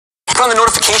Turn on the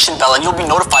notification bell and you'll be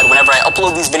notified whenever I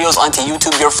upload these videos onto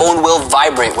YouTube. Your phone will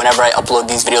vibrate whenever I upload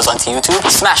these videos onto YouTube.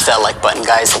 Smash that like button,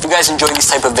 guys. If you guys enjoy these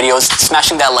type of videos,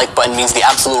 smashing that like button means the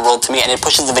absolute world to me, and it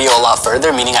pushes the video a lot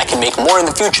further, meaning I can make more in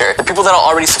the future. The people that are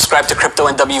already subscribed to Crypto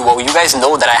and WO, you guys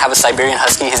know that I have a Siberian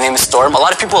Husky. His name is Storm. A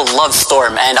lot of people love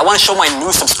Storm, and I want to show my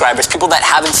new subscribers, people that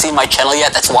haven't seen my channel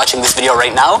yet, that's watching this video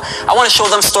right now, I want to show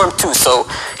them Storm too. So,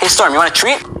 hey Storm, you want a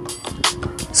treat?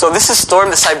 So this is Storm,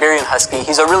 the Siberian Husky.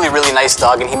 He's a really, really nice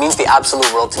dog, and he means the absolute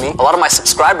world to me. A lot of my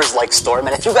subscribers like Storm,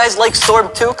 and if you guys like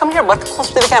Storm too, come here, bud, close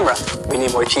to the camera. We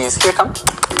need more cheese. Here, come.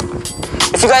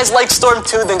 If you guys like Storm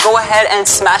too, then go ahead and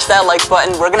smash that like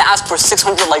button. We're gonna ask for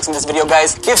 600 likes in this video,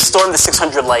 guys. Give Storm the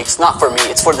 600 likes. Not for me,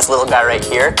 it's for this little guy right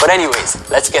here. But anyways,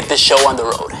 let's get this show on the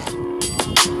road.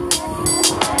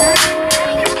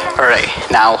 Alright,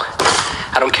 now,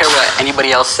 I don't care what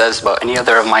anybody else says about any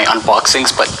other of my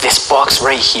unboxings, but this box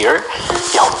right here,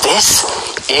 yo, this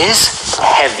is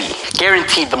heavy.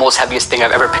 Guaranteed the most heaviest thing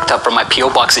I've ever picked up from my P.O.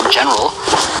 box in general.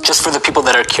 Just for the people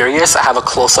that are curious, I have a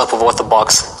close-up of what the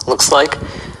box looks like.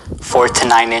 4 to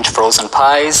 9 inch frozen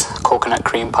pies, coconut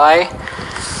cream pie.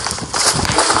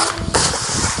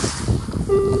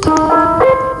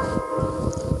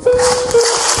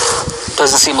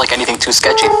 Doesn't seem like anything too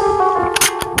sketchy.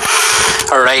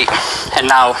 Alright, and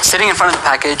now, sitting in front of the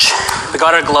package, we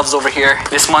got our gloves over here.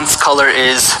 This month's color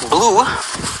is blue.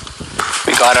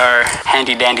 We got our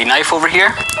handy dandy knife over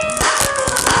here.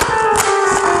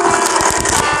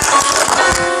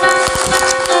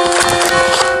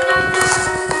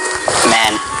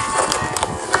 Man.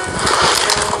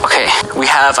 Okay, we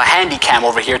have a handy cam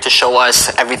over here to show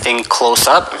us everything close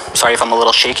up. Sorry if I'm a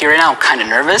little shaky right now, I'm kind of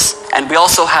nervous. And we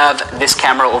also have this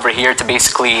camera over here to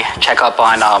basically check up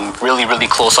on really, really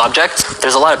close objects.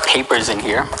 There's a lot of papers in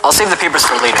here. I'll save the papers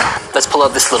for later. Let's pull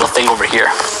out this little thing over here.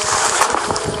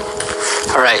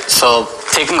 Alright, so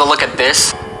taking a look at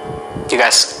this, you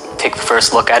guys take the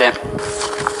first look at it.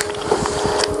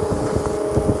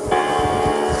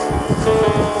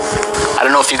 I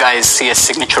don't know if you guys see a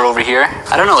signature over here.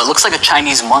 I don't know, it looks like a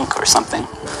Chinese monk or something.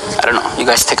 I don't know, you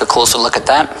guys take a closer look at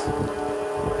that.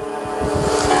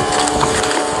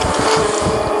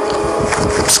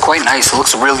 It's quite nice, it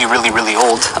looks really, really, really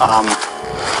old. I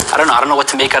don't know what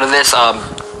to make out of this.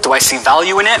 Do I see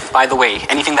value in it? By the way,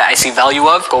 anything that I see value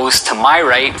of goes to my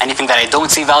right. Anything that I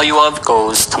don't see value of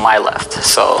goes to my left.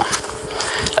 So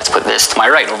let's put this to my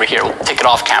right over here. We'll take it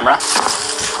off camera.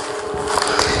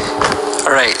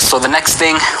 Alright, so the next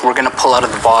thing we're gonna pull out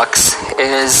of the box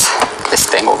is this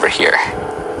thing over here.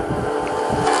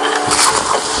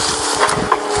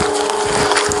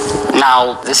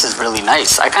 Now, this is really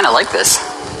nice. I kind of like this.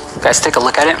 Guys, take a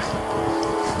look at it.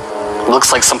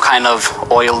 Looks like some kind of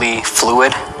oily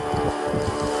fluid.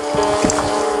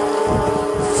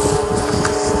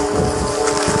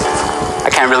 I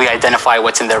can't really identify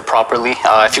what's in there properly.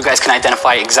 If you guys can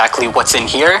identify exactly what's in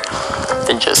here,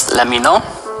 then just let me know.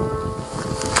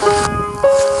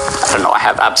 I don't know, I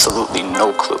have absolutely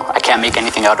no clue. I can't make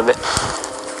anything out of it.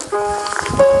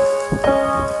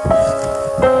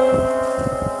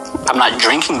 I'm not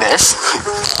drinking this.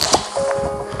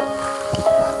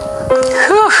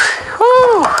 Whew,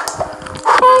 whew,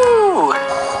 whew.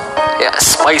 Yeah,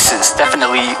 spices,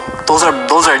 definitely. Those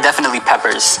are definitely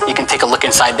peppers. You can take a look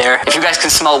inside there. If you guys can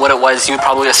smell what it was, you'd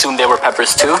probably assume they were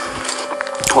peppers too.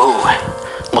 Whoa,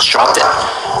 almost dropped it.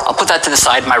 I'll put that to the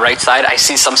side, my right side. I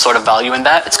see some sort of value in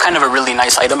that. It's kind of a really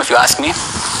nice item if you ask me.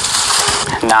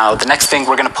 Now, the next thing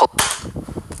we're gonna pull.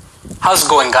 How's it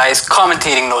going, guys?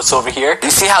 Commentating notes over here.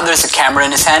 You see how there's a camera in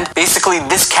his hand? Basically,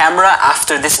 this camera,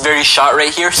 after this very shot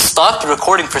right here, stopped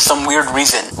recording for some weird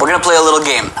reason. We're gonna play a little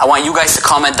game. I want you guys to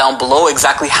comment down below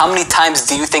exactly how many times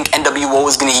do you think NWO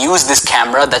is gonna use this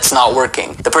camera that's not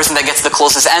working. The person that gets the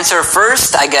closest answer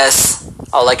first, I guess,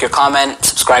 I'll like your comment,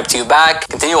 subscribe to you back,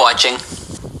 continue watching.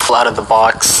 Pull out of the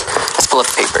box. Let's pull up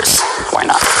the papers. Why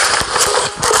not?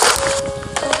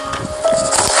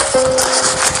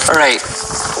 Alright.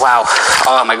 Wow.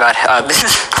 Oh my god. This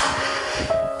is...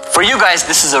 For you guys,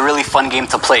 this is a really fun game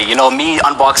to play. You know, me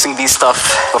unboxing these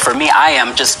stuff, but for me, I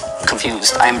am just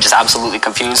confused. I am just absolutely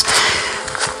confused.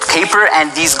 Paper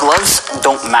and these gloves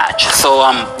don't match. So,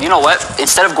 you know what?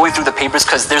 Instead of going through the papers,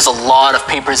 because there's a lot of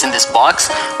papers in this box,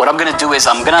 what I'm gonna do is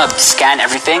I'm gonna scan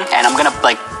everything, and I'm gonna,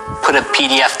 like, put a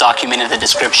PDF document in the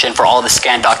description for all the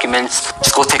scanned documents.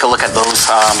 Just go take a look at those,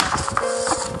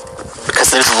 because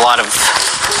there's a lot of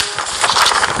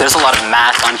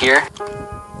math on here.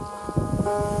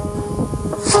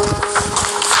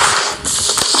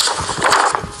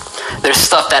 There's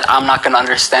stuff that I'm not gonna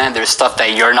understand. There's stuff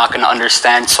that you're not gonna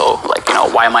understand. So, like, you know,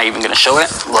 why am I even gonna show it?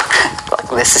 Look,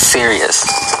 this is serious.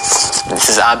 This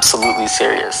is absolutely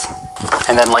serious.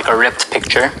 And then like a ripped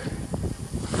picture.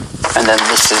 And then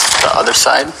this is the other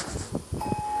side.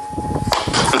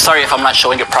 I'm sorry if I'm not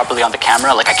showing it properly on the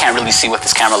camera. Like I can't really see what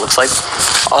this camera looks like.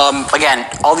 Again,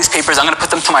 all these papers, I'm gonna put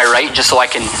them to my right just so I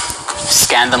can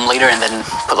scan them later and then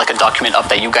put like a document up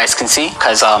that you guys can see,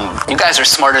 because you guys are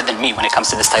smarter than me when it comes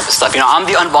to this type of stuff. You know, I'm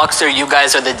the unboxer, you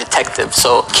guys are the detective,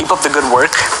 so keep up the good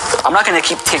work. I'm not gonna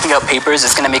keep taking out papers.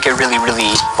 It's gonna make it really,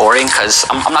 really boring, because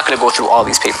I'm not gonna go through all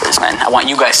these papers, man. I want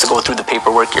you guys to go through the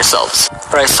paperwork yourselves.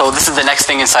 All right, so this is the next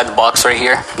thing inside the box right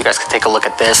here. You guys can take a look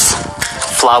at this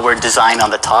flower design on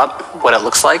the top, what it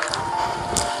looks like.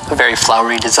 A very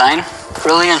flowery design,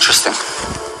 really interesting.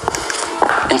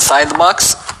 Inside the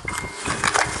box,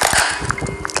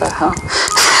 what the hell?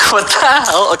 What the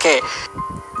hell? Okay.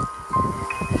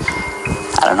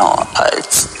 I don't know.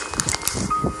 It's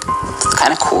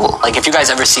kind of cool. Like, if you guys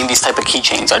ever seen these type of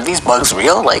keychains, are these bugs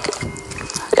real? Like,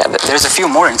 yeah, there's a few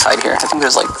more inside here. I think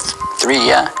there's like 3,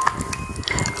 yeah.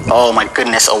 Oh my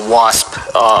goodness, a wasp.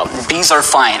 Bees are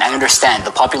fine, I understand.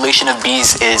 The population of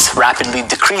bees is rapidly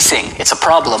decreasing. It's a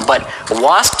problem, but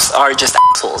wasps are just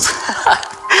assholes.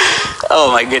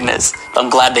 Oh my goodness. I'm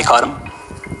glad they caught him.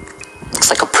 Looks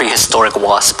like a prehistoric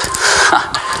wasp.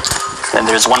 Then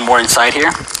there's one more inside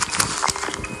here.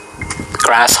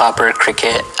 Grasshopper,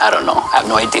 cricket, I don't know. I have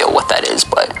no idea what that is,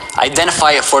 but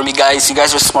identify it for me, guys. You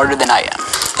guys are smarter than I am.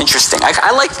 Interesting.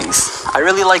 I like these. I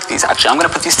really like these, actually. I'm going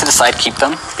to put these to the side, keep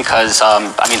them, because,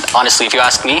 I mean, honestly, if you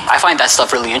ask me, I find that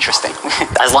stuff really interesting.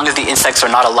 As long as the insects are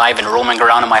not alive and roaming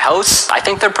around in my house, I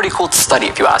think they're pretty cool to study,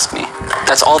 if you ask me.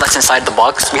 That's all that's inside the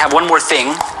box. We have one more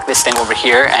thing, this thing over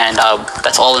here, and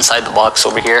that's all inside the box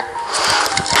over here.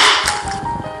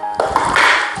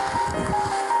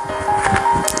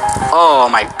 Oh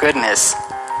my goodness.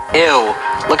 Ew.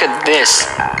 Look at this.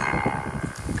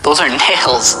 Those are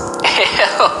nails.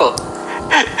 Ew.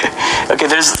 Okay,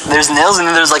 there's nails, and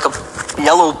then there's like a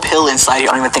yellow pill inside here.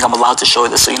 I don't even think I'm allowed to show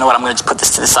this, so you know what? I'm going to put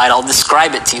this to the side. I'll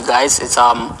describe it to you guys. It's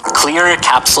a clear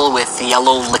capsule with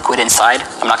yellow liquid inside.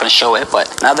 I'm not going to show it, but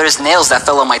now there's nails that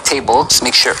fell on my table. Just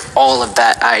make sure all of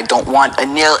that. I don't want a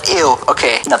nail. Ew.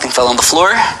 Okay, nothing fell on the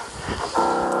floor.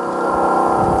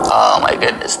 Oh my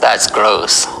goodness, that's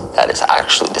gross. That is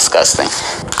actually disgusting.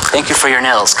 Thank you for your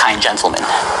nails, kind gentlemen.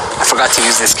 I forgot to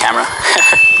use this camera.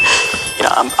 You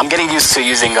know, I'm getting used to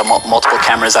using multiple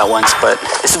cameras at once, but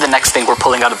this is the next thing we're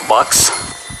pulling out of the box.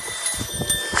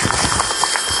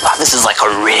 Wow, this is like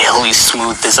a really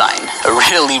smooth design. A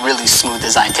really, really smooth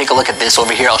design. Take a look at this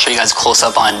over here. I'll show you guys close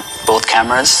up on both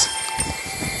cameras.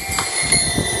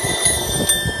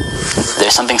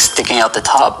 There's something sticking out the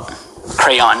top.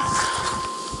 Crayon.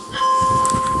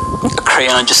 A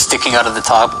crayon just sticking out of the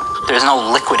top. There's no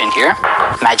liquid in here.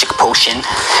 Magic potion.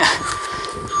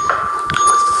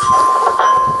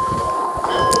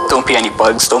 Don't be any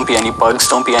bugs. Don't be any bugs.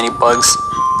 Don't be any bugs.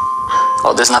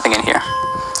 Oh, there's nothing in here.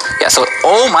 Yeah, so,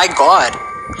 oh my god.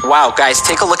 Wow, guys,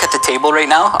 take a look at the table right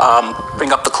now.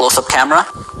 Bring up the close-up camera.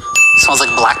 It smells like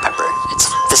black pepper.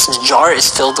 This jar is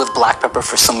filled with black pepper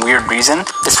for some weird reason.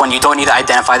 This one, you don't need to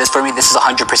identify this for me. This is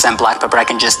 100% black pepper.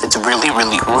 It's really,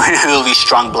 really, really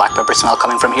strong black pepper smell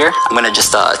coming from here. I'm gonna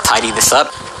just tidy this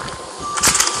up.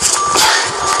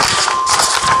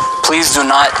 Please do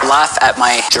not laugh at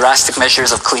my drastic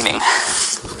measures of cleaning.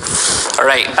 All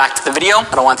right, back to the video.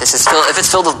 I don't want this to if it's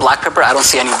filled with black pepper, I don't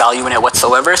see any value in it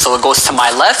whatsoever. So it goes to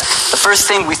my left. The first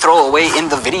thing we throw away in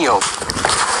the video.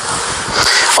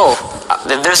 Oh,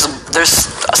 there's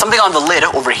something on the lid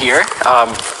over here.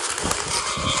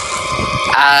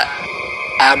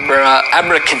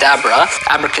 Abracadabra.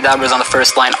 Abracadabra is on the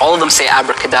first line. All of them say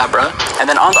abracadabra. And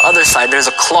then on the other side, there's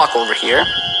a clock over here.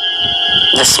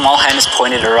 The small hand is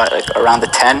pointed around the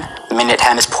 10. The minute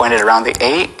hand is pointed around the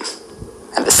 8.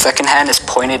 And the second hand is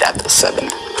pointed at the 7.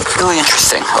 Really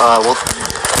interesting. We'll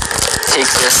take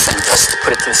this and just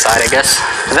put it to the side, I guess.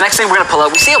 The next thing we're going to pull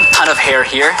out, we see a ton of hair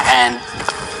here, and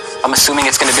I'm assuming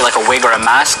it's going to be like a wig or a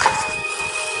mask.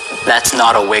 That's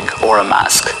not a wig or a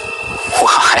mask.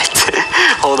 What?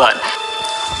 Hold on.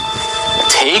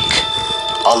 Take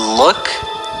a look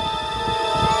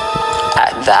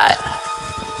at that.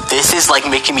 This is like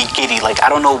making me giddy. Like, I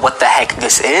don't know what the heck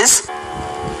this is.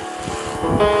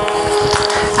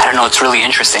 I don't know, it's really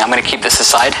interesting. I'm gonna keep this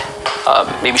aside.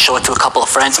 Maybe show it to a couple of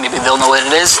friends. Maybe they'll know what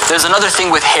it is. There's another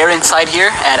thing with hair inside here,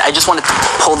 and I just wanted to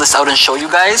pull this out and show you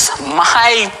guys.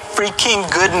 My freaking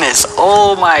goodness.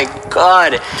 Oh my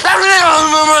god.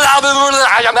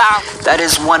 That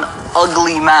is one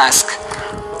ugly mask.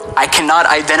 I cannot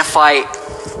identify.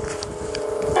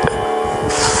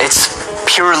 It's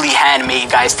purely handmade,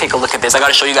 guys. Take a look at this. I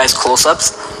gotta show you guys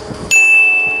close-ups.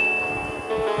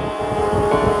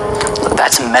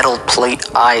 That's metal plate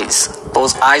eyes.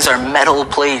 Those eyes are metal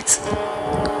plates.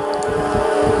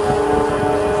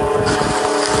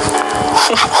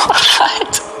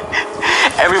 What?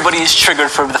 Everybody is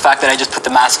triggered for the fact that I just put the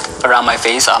mask around my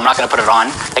face. I'm not gonna put it on.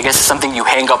 I guess it's something you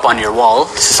hang up on your wall.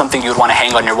 This is something you'd want to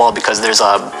hang on your wall because there's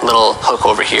a little hook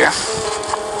over here.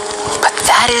 But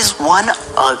that is one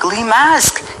ugly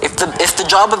mask. If the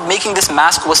job of making this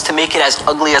mask was to make it as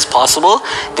ugly as possible,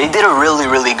 they did a really,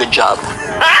 really good job.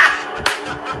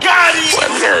 So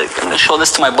I'm gonna show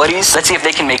this to my buddies. Let's see if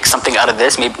they can make something out of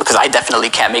this, maybe, because I definitely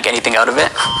can't make anything out of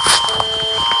it.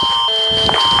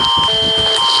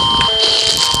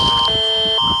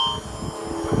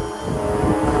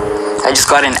 I just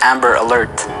got an Amber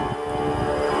Alert.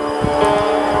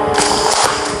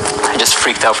 I just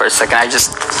freaked out for a second. I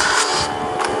just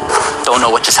don't know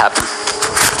what just happened.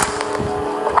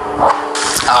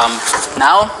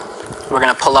 Now we're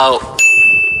gonna pull out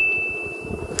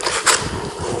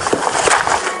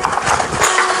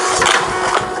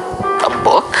a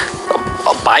book,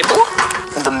 a Bible,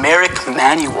 the Merrick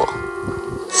Manual,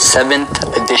 7th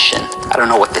edition. I don't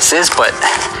know what this is, but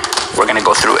we're gonna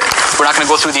go through it. We're not gonna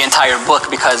go through the entire book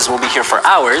because we'll be here for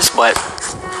hours, but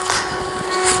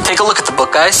take a look at the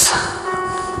book, guys.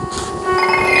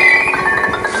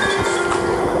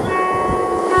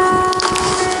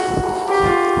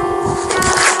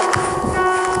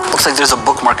 Looks like there's a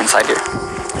bookmark inside here.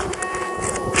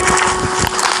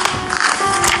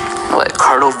 Like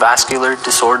cardiovascular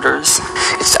disorders.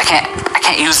 I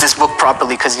can't use this book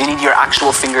properly because you need your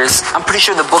actual fingers. I'm pretty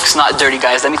sure the book's not dirty,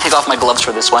 guys. Let me take off my gloves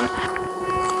for this one.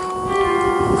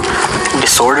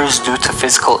 Disorders due to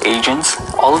physical agents.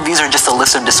 All of these are just a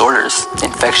list of disorders.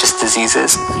 Infectious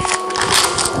diseases,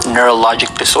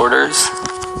 neurologic disorders,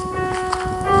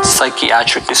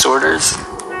 psychiatric disorders,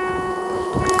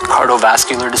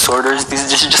 cardiovascular disorders. This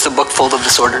is just a book full of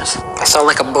disorders. I saw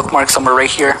like a bookmark somewhere right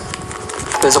here.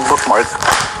 There's a bookmark.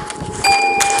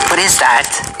 What is that?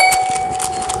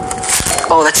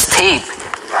 Oh, that's tape.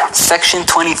 Section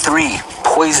 23,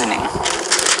 poisoning.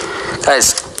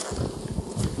 Guys,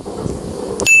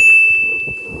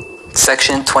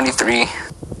 Section 23.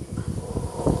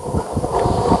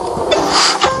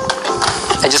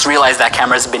 I just realized that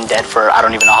camera's been dead for, I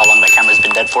don't even know how long that camera's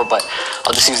been dead for, but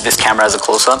I'll just use this camera as a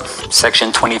close-up.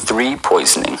 Section 23,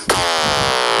 poisoning.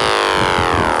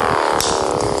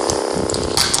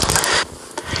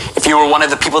 If you were one of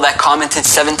the people that commented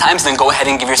 7 times, then go ahead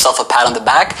and give yourself a pat on the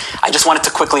back. I just wanted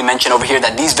to quickly mention over here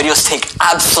that these videos take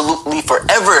absolutely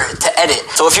forever to edit.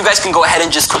 So if you guys can go ahead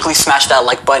and just quickly smash that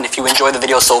like button if you enjoy the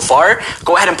video so far.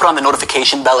 Go ahead and put on the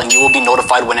notification bell and you will be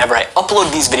notified whenever I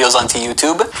upload these videos onto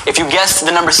YouTube. If you guessed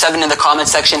the number 7 in the comment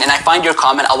section and I find your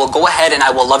comment, I will go ahead and I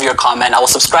will love your comment. I will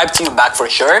subscribe to you back for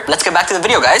sure. Let's get back to the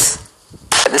video, guys.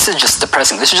 This is just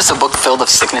depressing. This is just a book filled of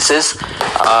sicknesses.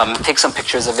 Take some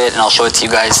pictures of it and I'll show it to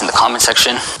you guys in the comment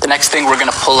section. The next thing we're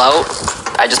gonna pull out,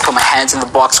 I just put my hands in the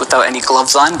box without any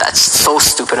gloves on. That's so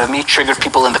stupid of me. Triggered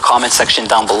people in the comment section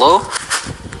down below.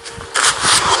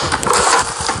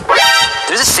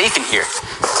 There's a safe in here.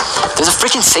 There's a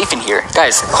freaking safe in here.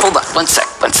 Guys, hold on. One sec.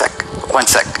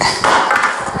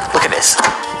 Look at this.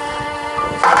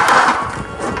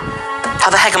 How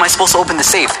the heck am I supposed to open the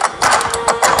safe?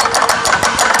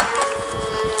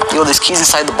 Yo, there's keys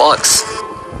inside the box.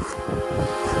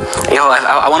 Yo,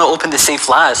 I want to open the safe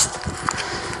last.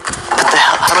 What the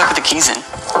hell? How do I put the keys in?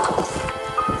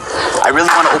 I really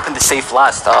want to open the safe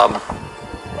last. No,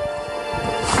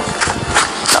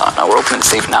 we're opening the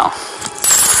safe now.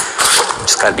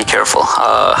 Just gotta be careful.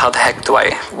 How the heck do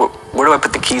I... Where do I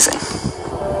put the keys in?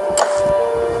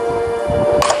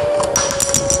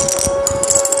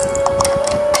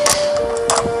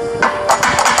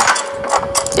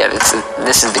 Yeah,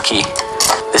 this is the key.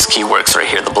 This key works right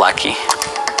here, the black key.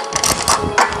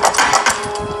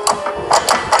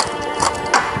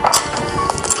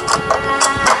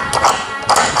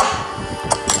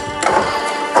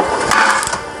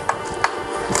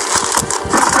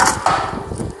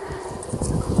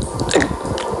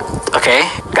 Okay,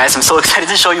 guys, I'm so excited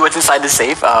to show you what's inside the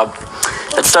safe.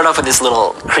 Let's start off with this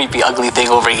little creepy, ugly thing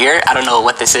over here. I don't know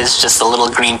what this is, just a little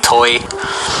green toy.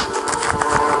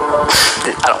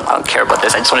 I don't care about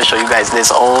this. I just want to show you guys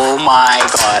this. Oh my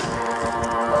god.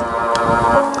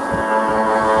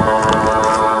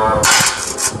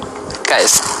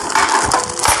 Guys.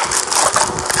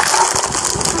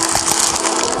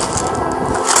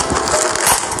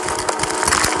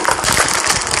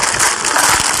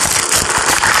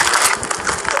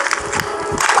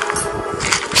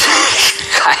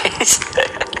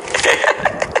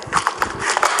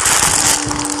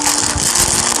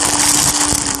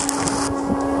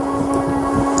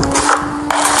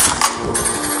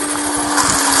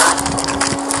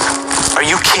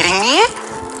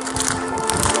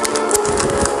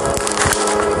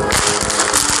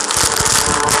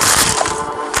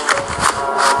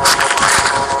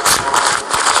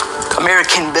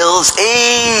 American bills.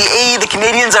 Hey, the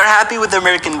Canadians are happy with the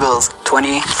American bills.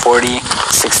 20, 40,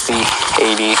 60,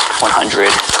 80, 100,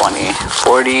 20,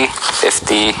 40,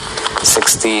 50,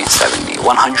 60, 70,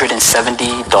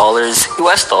 $170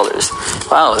 US dollars.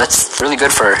 Wow, that's really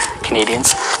good for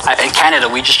Canadians. In Canada,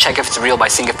 we just check if it's real by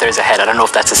seeing if there's a head. I don't know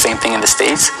if that's the same thing in the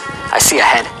States. I see a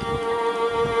head.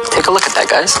 Take a look at that,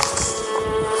 guys.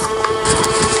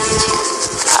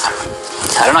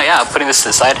 I don't know, yeah, I'm putting this to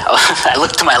the side. I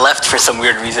looked to my left for some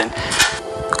weird reason.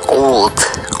 Gold,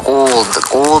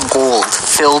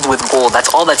 filled with gold.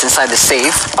 That's all that's inside the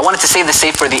safe. I wanted to save the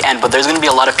safe for the end, but there's going to be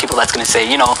a lot of people that's going to say,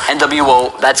 you know,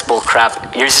 NWO, that's bull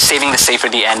crap. You're just saving the safe for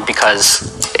the end because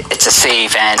it's a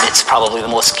safe and it's probably the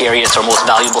most scariest or most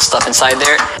valuable stuff inside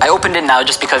there. I opened it now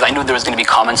just because I knew there was going to be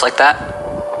comments like that.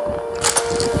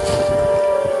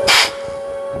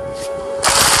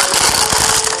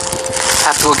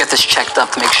 I have to go get this checked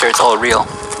up to make sure it's all real.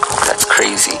 That's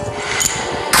crazy.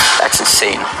 That's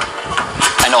insane.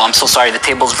 I know, I'm so sorry. The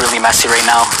table's really messy right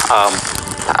now.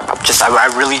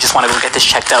 I really just want to go get this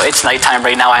checked out. It's nighttime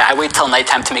right now. I wait till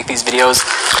nighttime to make these videos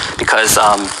because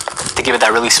to give it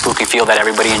that really spooky feel that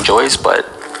everybody enjoys. But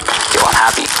yo, I'm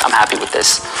happy. I'm happy with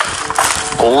this.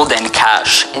 Gold and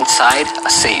cash inside a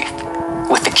safe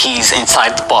with the keys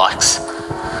inside the box.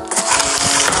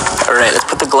 All right, let's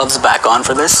put the gloves back on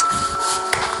for this.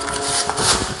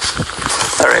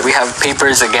 All right, we have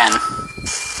papers again.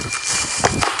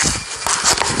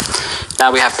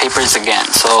 Now we have papers again.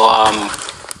 So I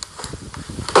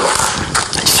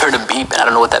just heard a beep and I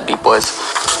don't know what that beep was.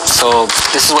 So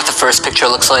this is what the first picture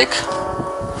looks like.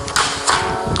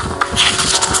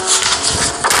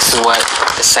 This is what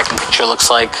the second picture looks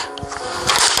like.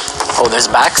 Oh, there's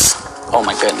backs. Oh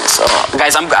my goodness. So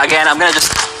guys, I'm not gonna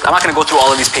go through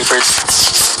all of these papers.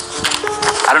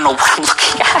 I don't know what I'm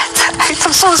looking at.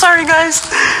 I'm so sorry, guys.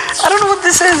 I don't know what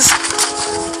this is.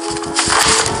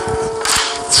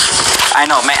 I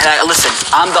know, man. Listen,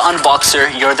 I'm the unboxer.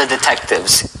 You're the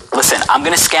detectives. Listen, I'm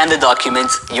going to scan the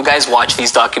documents. You guys watch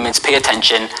these documents. Pay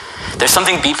attention. There's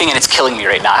something beeping and it's killing me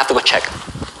right now. I have to go check.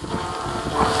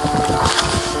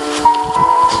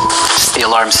 Just the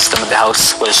alarm system of the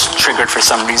house was triggered for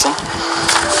some reason.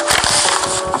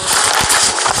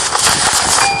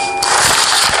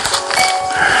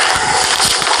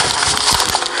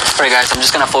 Alright guys, I'm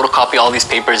just going to photocopy all these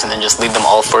papers and then just leave them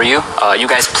all for you. You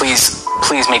guys please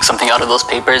make something out of those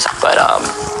papers. But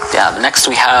yeah, next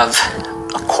we have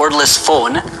a cordless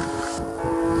phone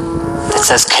that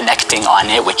says connecting on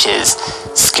it, which is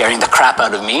scaring the crap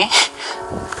out of me.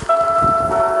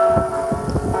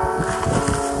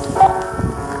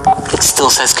 It still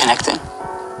says connecting.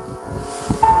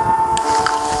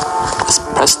 Let's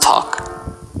press talk.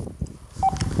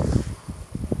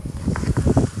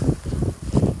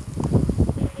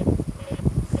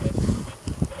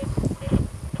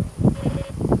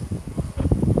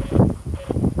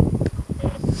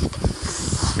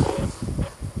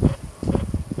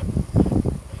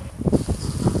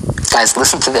 Guys,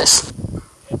 listen to this.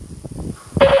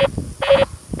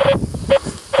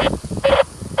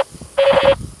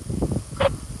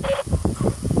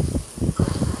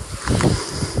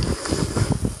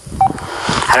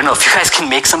 I don't know if you guys can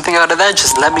make something out of that.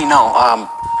 Just let me know.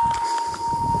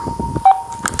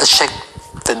 Let's check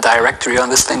the directory on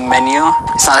this thing menu.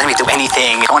 It's not letting me do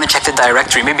anything. I want to check the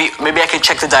directory. Maybe I could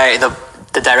check the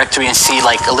directory and see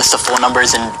like a list of phone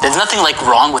numbers. And there's nothing like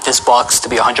wrong with this box, to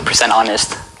be 100%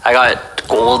 honest. I got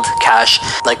gold, cash.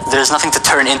 Like, there's nothing to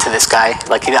turn into this guy.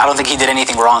 Like, I don't think he did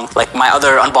anything wrong. Like, my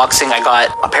other unboxing, I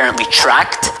got apparently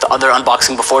tracked. The other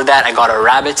unboxing before that, I got a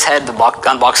rabbit's head. The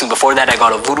unboxing before that, I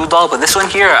got a voodoo doll. But this one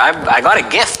here, I got a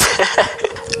gift.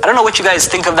 I don't know what you guys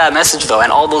think of that message, though,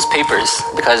 and all those papers.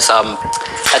 Because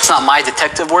that's not my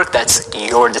detective work. That's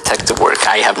your detective work.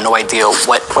 I have no idea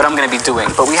what I'm going to be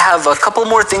doing. But we have a couple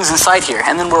more things inside here.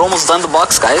 And then we're almost done the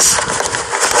box, guys.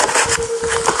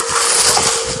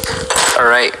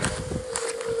 Alright.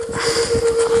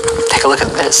 Take a look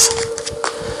at this.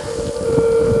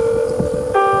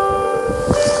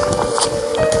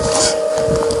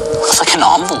 It's like an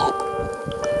envelope.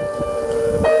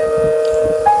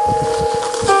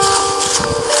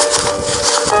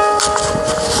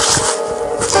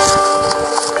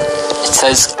 It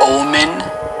says Omen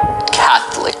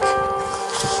Catholic.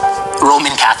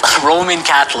 Roman Catholic.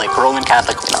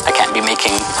 No, I can't be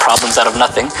making problems out of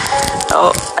nothing.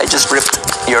 Oh, I just ripped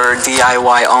your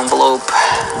DIY envelope.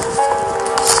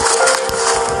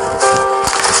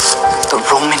 The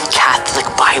Roman Catholic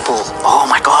Bible. Oh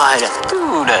my god.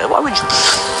 Dude, why would you...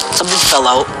 Something fell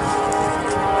out.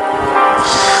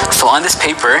 So on this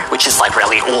paper, which is like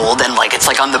really old and like it's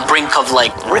like on the brink of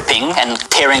like ripping and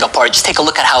tearing apart, just take a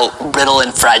look at how brittle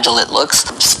and fragile it looks.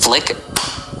 Just flick.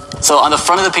 So on the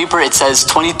front of the paper, it says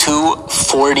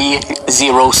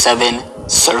 224007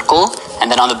 circle. And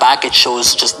then on the back, it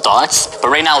shows just dots. But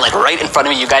right now, like right in front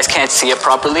of me, you guys can't see it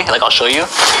properly. Like I'll show you.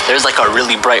 There's like a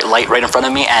really bright light right in front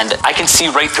of me. And I can see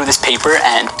right through this paper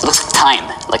and it looks like time.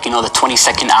 Like, you know, the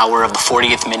 22nd hour of the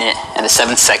 40th minute and the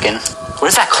 7th second.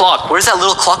 Where's that clock? Where's that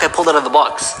little clock I pulled out of the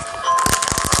box?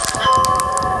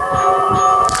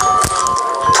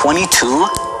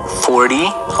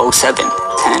 224007.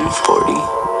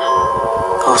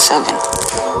 104007.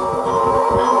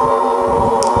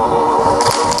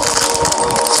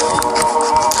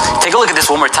 Take a look at this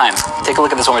one more time. Take a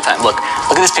look at this one more time. Look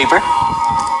at this paper.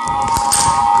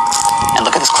 And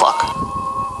look at this clock.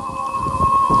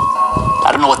 I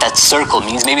don't know what that circle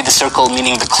means. Maybe the circle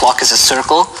meaning the clock is a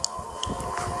circle.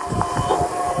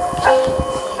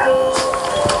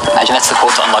 Imagine that's the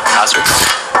code to unlock the password.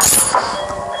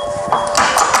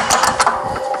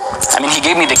 I mean, he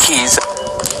gave me the keys.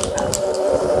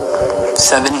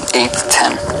 7, 8,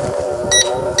 10.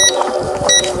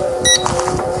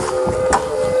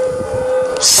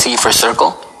 C for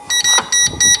circle.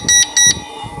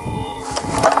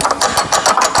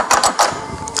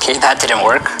 Okay, that didn't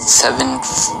work.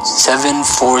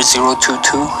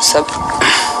 74022.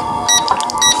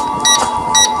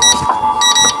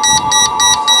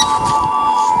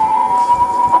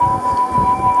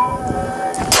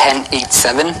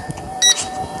 1087.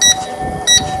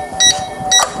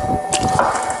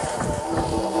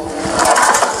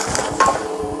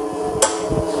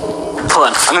 Hold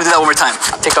on, I'm gonna do that one more time.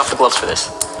 Take off the gloves for this.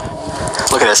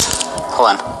 Look at this. Hold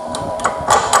on.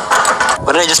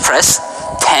 What did I just press?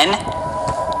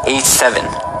 1087.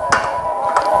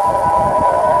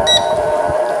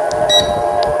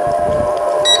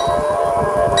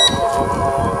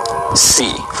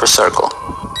 C for circle.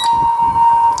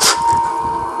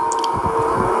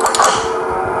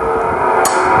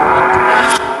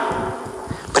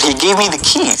 But he gave me the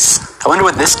keys. I wonder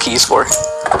what this key is for.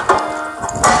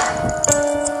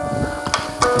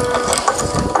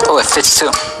 Oh, it fits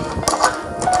too.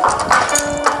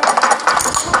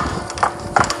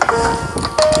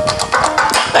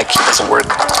 That key doesn't work.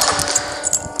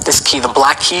 This key, the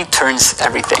black key, turns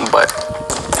everything, but...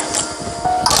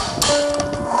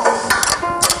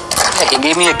 Yeah, he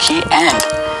gave me a key and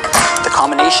the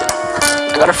combination.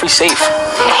 I got a free safe.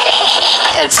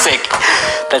 That's sick.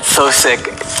 That's so sick.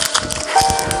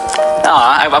 No,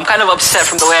 I'm kind of upset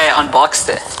from the way I unboxed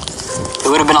it. It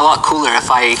would have been a lot cooler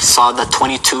if I saw the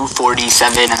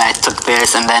 2247 and I took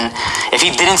this, and then if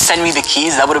he didn't send me the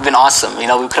keys, that would have been awesome. You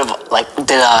know, we could have like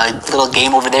did a little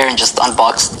game over there and just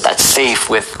unboxed that safe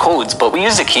with codes, but we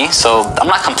used the key, so I'm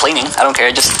not complaining. I don't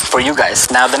care, just for you guys.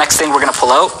 Now the next thing we're gonna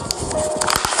pull out.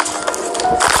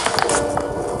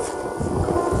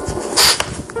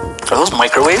 Are those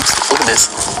microwaves? Look at this.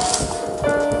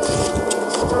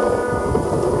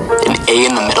 An A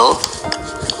in the middle.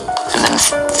 And then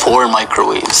 4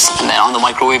 microwaves. And then on the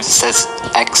microwaves it says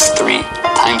X3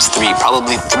 times 3.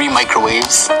 Probably 3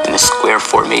 microwaves in a square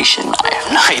formation. I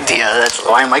have no idea. That's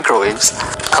why microwaves.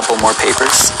 A couple more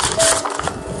papers.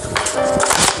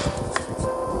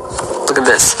 Look at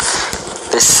this.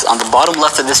 This on the bottom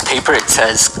left of this paper it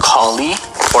says Kali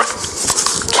or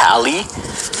Kali.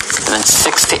 And then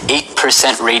 6 to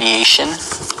 8% radiation.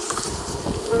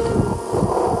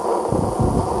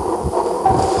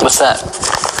 What's that?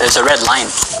 There's a red line,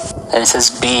 and it says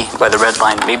B by the red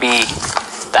line. Maybe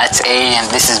that's A and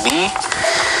this is B.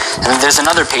 And then there's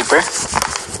another paper.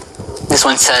 This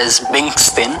one says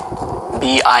Bingston,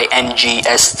 Bingston,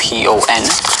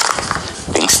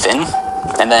 Bingston.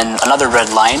 And then another red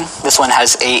line. This one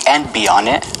has A and B on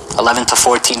it. 11 to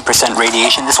 14%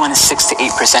 radiation. This one is 6 to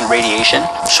 8% radiation.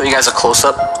 I'll show you guys a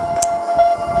close-up.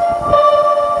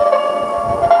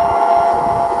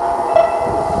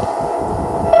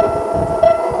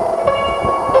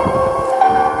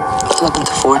 11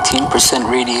 to 14%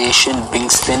 radiation,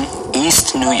 Bingston,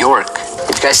 East New York.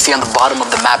 If you guys see on the bottom of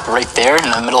the map right there,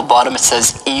 in the middle bottom, it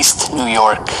says East New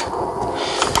York.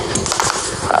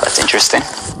 Wow, that's interesting.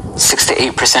 6 to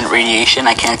 8% radiation.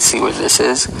 I can't see where this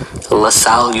is.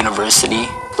 LaSalle University.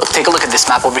 Look, take a look at this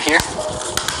map over here.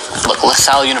 Look,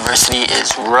 LaSalle University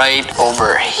is right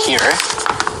over here,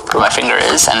 where my finger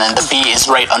is, and then the B is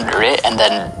right under it, and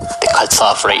then it cuts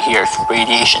off right here.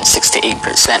 Radiation 6 to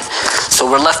 8%. So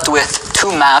we're left with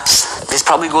 2 maps. This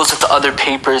probably goes with the other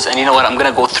papers, and you know what? I'm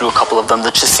gonna go through a couple of them.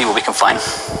 Let's just see what we can find.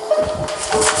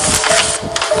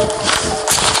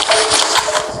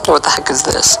 What the heck is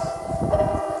this?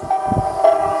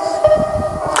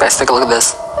 Guys, take a look at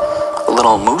this. A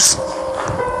little moose.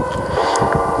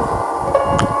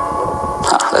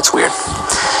 Huh, that's weird.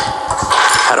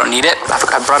 I don't need it.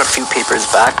 I brought a few papers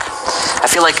back. I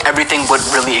feel like everything would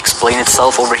really explain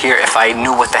itself over here if I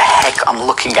knew what the heck I'm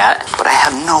looking at, but I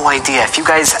have no idea. If you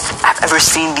guys have ever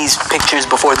seen these pictures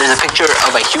before, there's a picture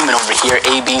of a human over here,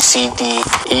 A, B, C, D,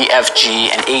 E, F,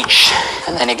 G, and H,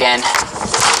 and then again,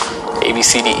 A, B,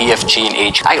 C, D, E, F, G, and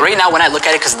H. Right now, when I look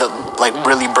at it, because the like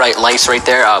really bright lights right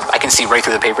there, I can see right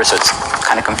through the paper, so it's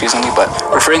kind of confusing me, but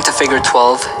referring to figure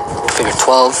 12,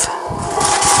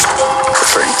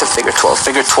 referring to figure 12,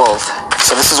 figure 12.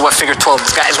 So this is what figure 12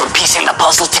 is, guys. We're piecing the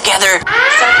puzzle together.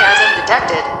 Sarcasm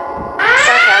detected.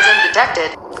 Sarcasm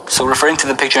detected. So referring to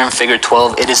the picture in figure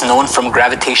 12, it is known from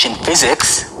gravitation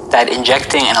physics that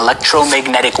injecting an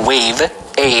electromagnetic wave,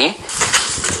 A,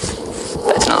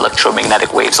 that's an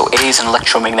electromagnetic wave, so A is an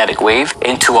electromagnetic wave,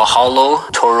 into a hollow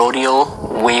toroidal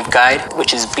waveguide,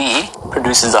 which is B,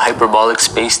 produces a hyperbolic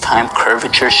space-time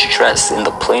curvature stress in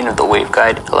the plane of the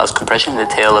waveguide, allows compression in the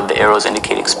tail of the arrows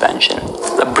indicate expansion.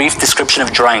 A brief description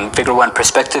of drawing. Figure 1,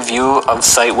 perspective view of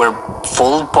site where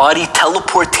full body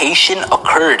teleportation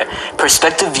occurred.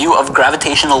 Perspective view of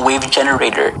gravitational wave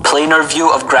generator. Planar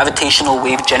view of gravitational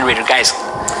wave generator. Guys.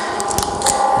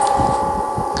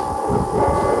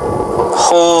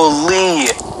 Holy.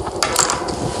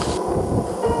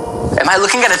 Am I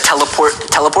looking at a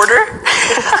teleporter?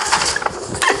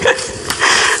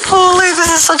 Holy, this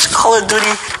is such Call of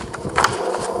Duty.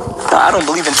 No, I don't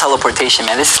believe in teleportation,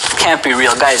 man. This can't be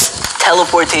real. Guys,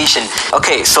 teleportation.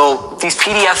 Okay, so these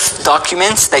PDF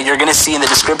documents that you're going to see in the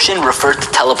description refer to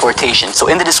teleportation. So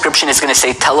in the description, it's going to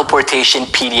say teleportation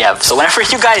PDF. So whenever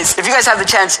if you guys have the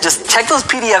chance, just check those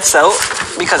PDFs out,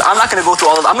 because I'm not going to go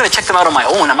through all of them. I'm going to check them out on my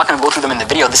own. I'm not going to go through them in the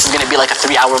video. This is going to be like a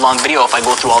 3-hour long video if I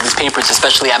go through all these papers,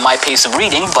 especially at my pace of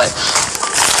reading, but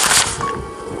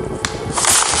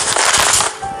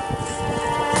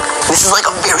this is like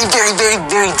a very, very, very,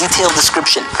 very detailed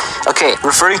description. Okay,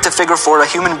 referring to figure 4, a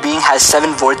human being has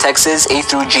 7 vortexes, A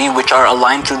through G, which are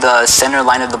aligned through the center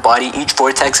line of the body. Each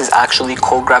vortex is actually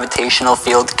co-gravitational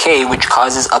field K, which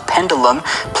causes a pendulum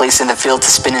placed in the field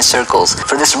to spin in circles.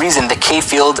 For this reason, the K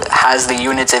field has the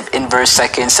units of inverse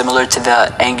seconds, similar to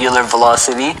the angular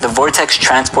velocity. The vortex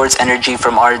transports energy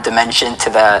from our dimension to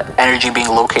the energy being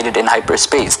located in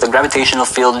hyperspace. The gravitational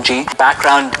field G.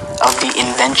 Background of the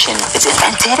invention. It's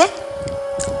invented?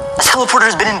 A teleporter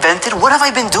has been invented? What have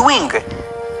I been doing?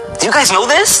 Do you guys know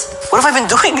this? What have I been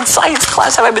doing in science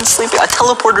class? Have I been sleeping? A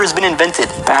teleporter has been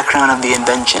invented. Background of the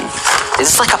invention.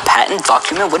 Is this like a patent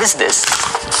document? What is this?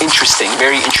 Interesting.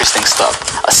 Very interesting stuff.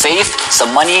 A safe,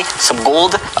 some money, some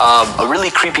gold, a really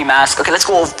creepy mask. Okay, let's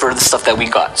go over the stuff that we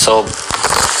got. So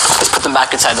let's put them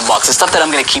back inside the box. The stuff that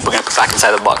I'm going to keep, we're going to put back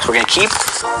inside the box. We're going to keep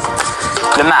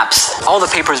the maps. All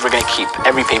the papers we're going to keep.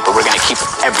 Every paper, we're going to keep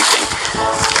everything,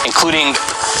 including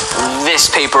this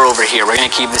paper over here. We're going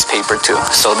to keep this paper too.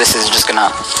 So this is just going to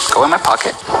go in my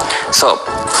pocket. So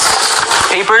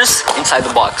papers inside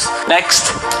the box.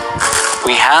 Next,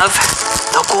 we have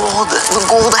the gold. The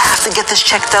gold, I have to get this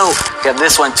checked out. We have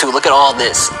this one too. Look at all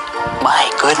this. My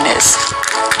goodness.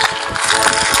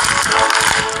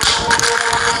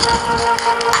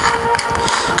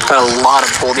 Got a lot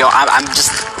of gold. Yo, I'm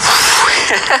just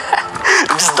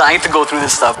I'm just dying to go through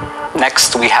this stuff.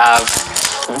 Next, we have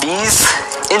these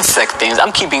insect things.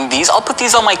 I'm keeping these. I'll put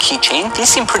these on my keychain. These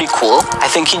seem pretty cool. I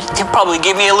think he probably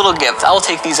gave me a little gift. I'll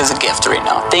take these as a gift right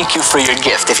now. Thank you for your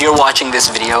gift. If you're watching this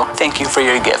video, thank you for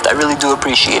your gift. I really do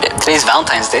appreciate it. Today's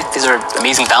Valentine's Day. These are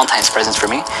amazing Valentine's presents for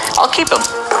me. I'll keep them.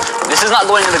 This is not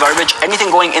going in the garbage.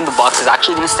 Anything going in the box is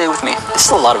actually going to stay with me. This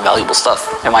is a lot of valuable stuff,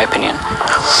 in my opinion.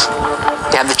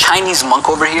 They have the Chinese monk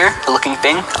over here, the looking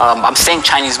thing. I'm saying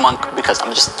Chinese monk because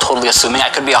I'm just totally assuming. I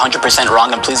could be 100%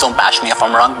 wrong, and please don't bash me if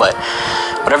I'm wrong, but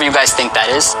whatever you guys think that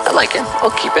is, I like it.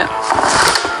 I'll keep it.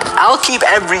 I'll keep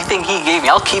everything he gave me.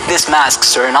 I'll keep this mask,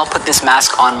 sir, and I'll put this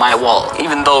mask on my wall,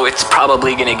 even though it's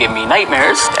probably going to give me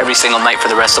nightmares every single night for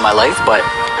the rest of my life, but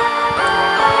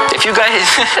if you guys...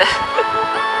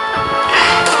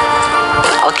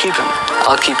 I'll keep him.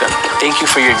 I'll keep him. Thank you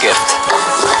for your gift.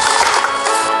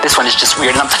 This one is just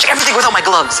weird, and I'm touching everything without my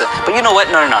gloves. But you know what?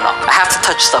 No. I have to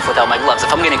touch stuff without my gloves.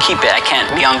 If I'm gonna keep it, I can't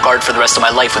be on guard for the rest of my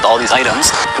life with all these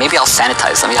items. Maybe I'll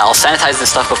sanitize them. Yeah, I'll sanitize this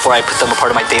stuff before I put them a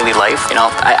part of my daily life. You know,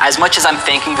 as much as I'm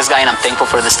thanking this guy and I'm thankful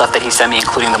for the stuff that he sent me,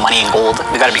 including the money and gold,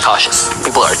 we gotta be cautious.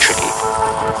 People are tricky.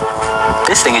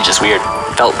 This thing is just weird.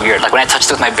 It felt weird. Like when I touched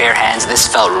it with my bare hands, this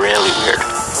felt really weird.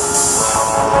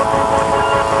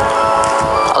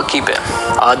 I'll keep it.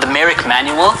 The Merrick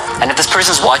manual, and if this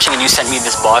person's watching and you sent me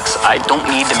this box, I don't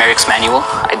need the Merrick's manual.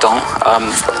 I don't.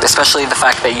 Especially the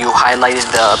fact that you highlighted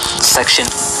the section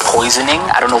poisoning.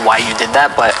 I don't know why you did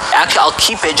that, but actually I'll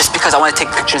keep it just because I want to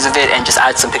take pictures of it and just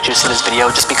add some pictures to this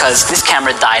video, just because this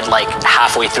camera died like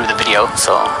halfway through the video.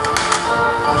 So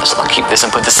I'll keep this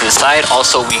and put this to the side.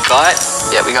 Also, we got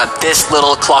this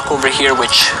little clock over here,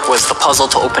 which was the puzzle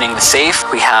to opening the safe.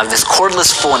 We have this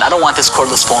cordless phone. I don't want this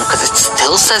cordless phone because it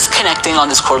still says connecting on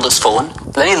this cordless phone.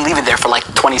 Let me leave it there for like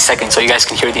 20 seconds so you guys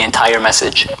can hear the entire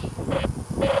message.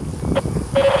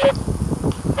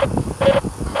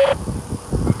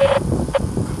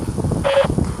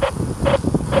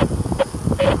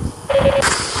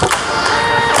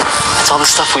 That's all the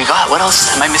stuff we got. What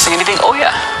else? Am I missing anything? Oh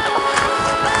yeah.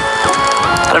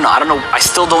 I don't know. I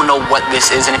still don't know what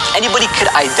this is. And if anybody could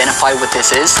identify what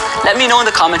this is, let me know in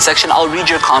the comment section. I'll read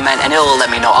your comment and it'll let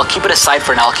me know. I'll keep it aside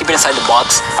for now. I'll keep it inside the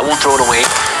box. I won't throw it away.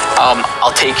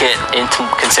 I'll take it into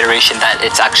consideration that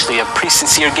it's actually a pretty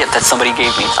sincere gift that somebody gave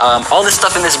me. All this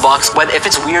stuff in this box, whether if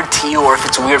it's weird to you or if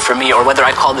it's weird for me, or whether I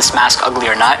call this mask ugly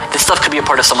or not, this stuff could be a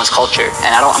part of someone's culture,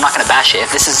 and I'm not gonna bash it. If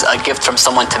this is a gift from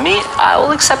someone to me, I will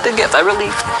accept the gift. I'm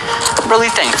really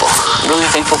thankful. I'm really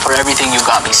thankful for everything you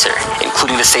got me, sir,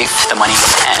 including the safe, the money,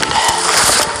 and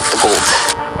the gold.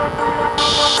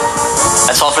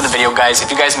 That's all for the video, guys. If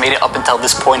you guys made it up until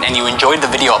this point and you enjoyed the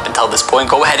video up until this point,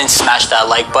 go ahead and smash that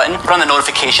like button, put on the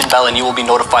notification bell, and you will be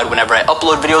notified whenever I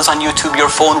upload videos on YouTube. Your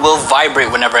phone will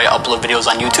vibrate whenever I upload videos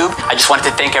on YouTube. I just wanted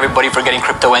to thank everybody for getting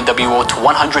Crypto NWO to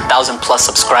 100,000 plus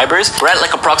subscribers. We're at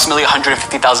like approximately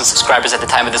 150,000 subscribers at the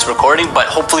time of this recording, but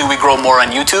hopefully we grow more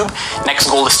on YouTube. Next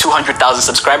goal is 200,000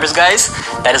 subscribers, guys.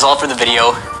 That is all for the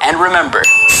video. And remember,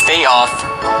 stay off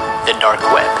the dark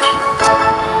web.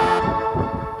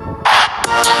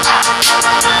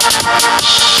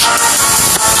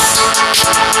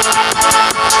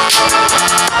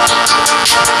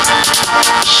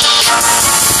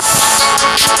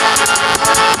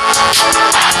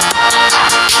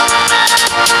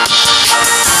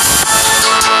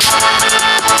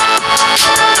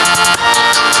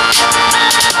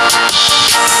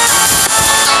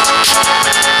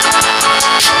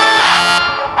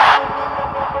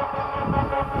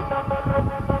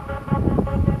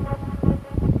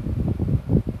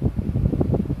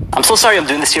 I'm so sorry I'm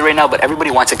doing this here right now, but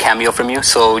everybody wants a cameo from you,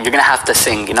 so you're gonna have to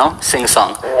sing, you know? Sing a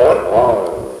song.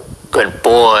 Good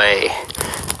boy.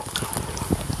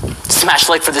 Smash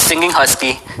like for the singing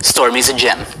husky. Stormy's a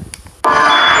gem.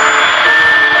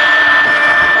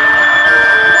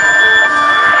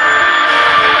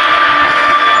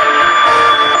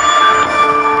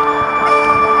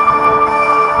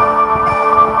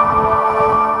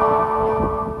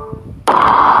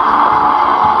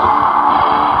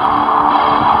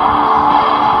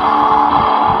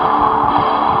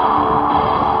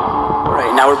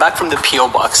 Now we're back from the P.O.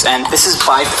 box, and this is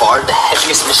by far the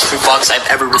heaviest mystery box I've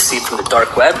ever received from the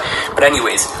dark web. But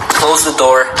anyways, close the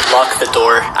door, lock the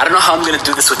door. I don't know how I'm gonna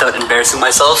do this without embarrassing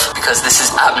myself, because this is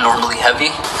abnormally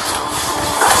heavy.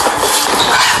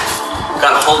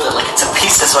 Gotta hold it like it's a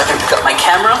piece so I can pick up my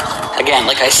camera. Again,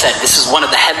 like I said, this is one of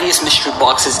the heaviest mystery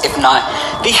boxes, if not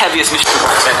the heaviest mystery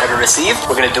box I've ever received.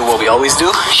 We're gonna do what we always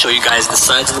do, show you guys the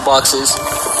sides of the boxes.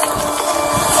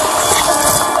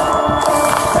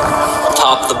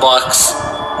 Top of the box.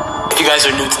 If you guys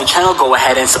are new to the channel, go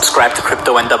ahead and subscribe to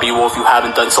Crypto NWO if you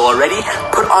haven't done so already.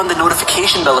 Put on the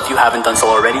notification bell if you haven't done so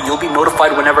already. You'll be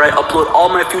notified whenever I upload all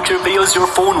my future videos. Your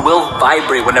phone will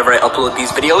vibrate whenever I upload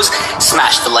these videos.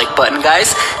 Smash the like button,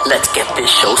 guys. Let's get this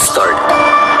show started.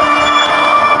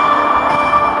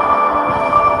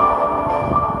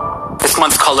 This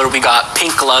month's color, we got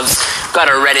pink gloves, got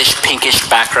a reddish pinkish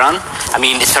background. I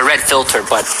mean, it's a red filter,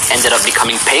 but ended up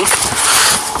becoming pink.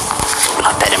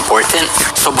 Not that important.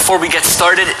 So before we get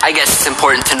started, I guess it's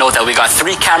important to note that we got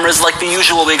 3 cameras like the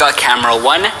usual. We got camera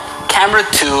 1, camera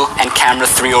 2, and camera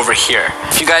 3 over here.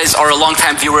 If you guys are a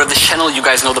long-time viewer of this channel, you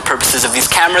guys know the purposes of these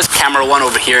cameras. Camera 1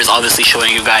 over here is obviously showing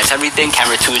you guys everything.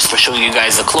 Camera 2 is for showing you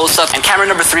guys a close-up. And camera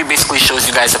number 3 basically shows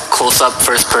you guys a close-up,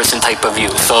 first-person type of view.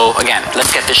 So again,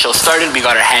 let's get this show started. We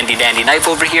got our handy-dandy knife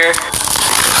over here.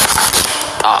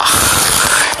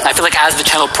 I feel like as the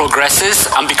channel progresses,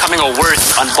 I'm becoming a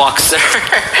worse unboxer.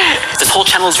 This whole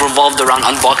channel is revolved around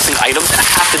unboxing items, and I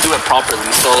have to do it properly.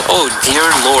 So, oh dear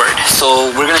lord. So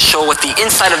we're gonna show what the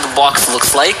inside of the box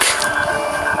looks like.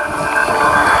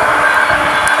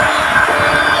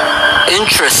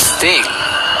 Interesting.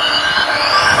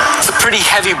 It's a pretty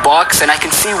heavy box, and I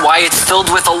can see why it's filled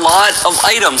with a lot of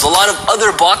items, a lot of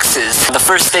other boxes. The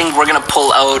first thing we're gonna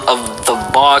pull out of the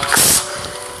box,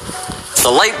 the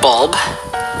light bulb.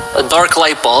 A dark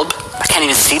light bulb. I can't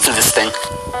even see through this thing.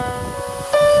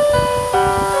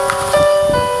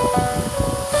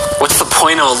 What's the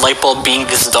point of a light bulb being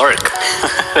this dark?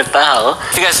 What the hell?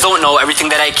 If you guys don't know, everything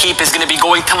that I keep is going to be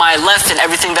going to my left, and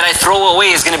everything that I throw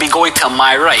away is going to be going to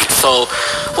my right. So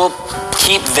we'll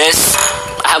keep this.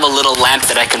 I have a little lamp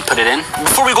that I can put it in.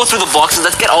 Before we go through the boxes,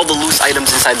 let's get all the loose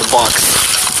items inside the box.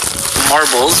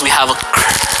 Marbles. We have a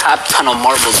crap ton of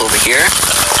marbles over here.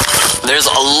 There's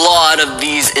a lot of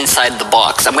these inside the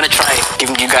box. I'm going to try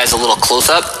giving you guys a little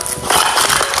close-up.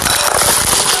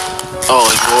 Oh,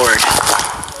 Lord.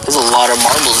 There's a lot of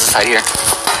marbles inside here.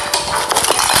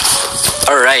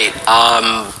 Alright,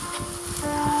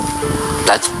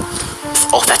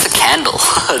 that's a candle.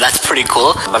 That's pretty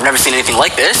cool. I've never seen anything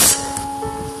like this.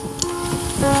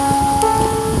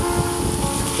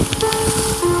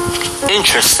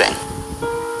 Interesting.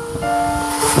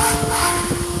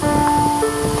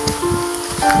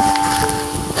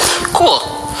 Cool.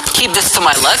 Keep this to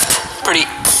my left. Pretty.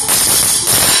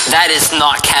 That is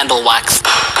not candle wax.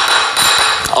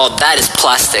 Oh, that is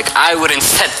plastic. I wouldn't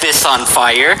set this on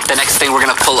fire. The next thing we're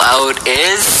gonna pull out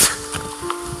is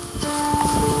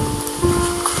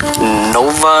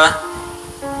Nova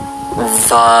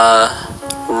the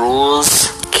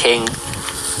Rules King.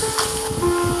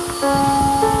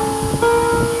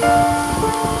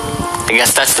 I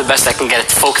guess that's the best I can get it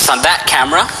to focus on that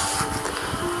camera.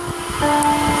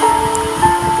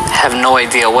 I have no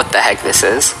idea what the heck this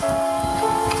is.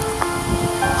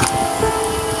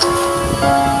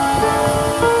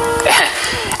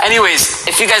 Anyways,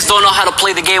 if you guys don't know how to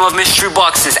play the game of mystery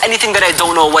boxes, anything that I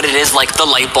don't know what it is, like the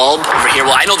light bulb over here,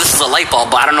 well, I know this is a light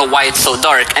bulb, but I don't know why it's so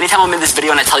dark. Anytime I'm in this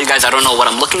video and I tell you guys I don't know what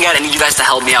I'm looking at, I need you guys to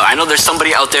help me out. I know there's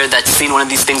somebody out there that's seen one of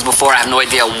these things before. I have no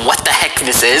idea what the heck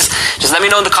this is. Just let me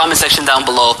know in the comment section down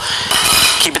below.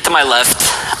 Keep it to my left.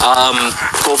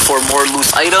 Go for more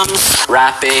loose items.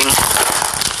 Wrapping.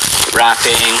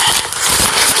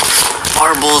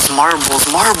 Marbles.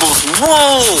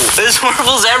 Whoa! There's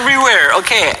marbles everywhere.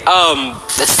 Okay,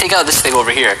 let's take out this thing over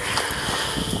here.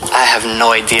 I have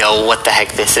no idea what the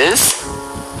heck this is.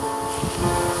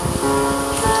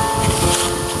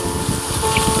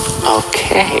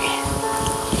 Okay.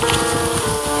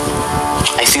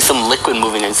 I see some liquid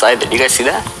moving inside there. Do you guys see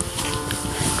that?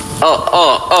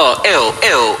 Oh,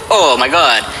 ew. Oh my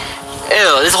god.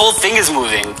 Ew, this whole thing is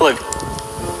moving. Look.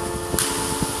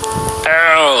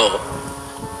 Ew.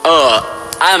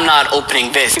 I'm not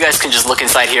opening this. You guys can just look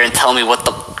inside here and tell me what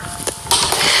the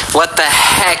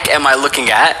heck am I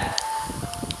looking at?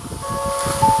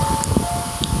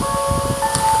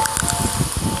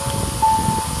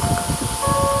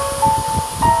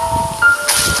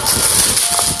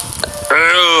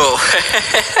 Ew.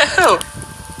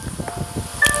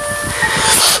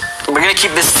 We're gonna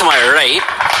keep this to my right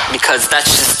because that's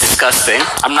just disgusting.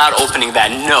 I'm not opening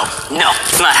that. No,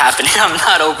 it's not happening. I'm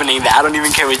not opening that. I don't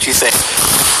even care what you say.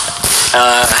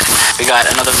 We got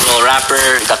another little wrapper.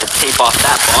 We got the tape off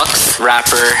that box.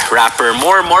 Wrapper,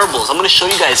 more marbles. I'm gonna show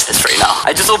you guys this right now.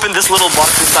 I just opened this little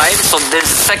box inside. So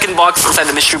there's a second box inside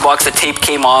the mystery box. The tape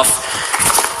came off.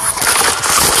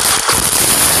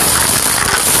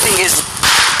 This thing is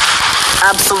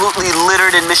absolutely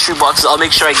littered in mystery boxes. I'll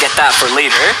make sure I get that for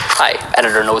later. Hi,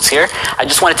 editor notes here. I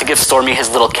just wanted to give Stormy his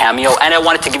little cameo, and I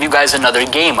wanted to give you guys another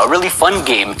game, a really fun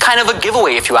game, kind of a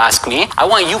giveaway if you ask me. I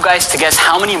want you guys to guess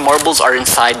how many marbles are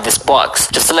inside this box.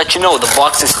 Just to let you know, the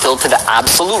box is filled to the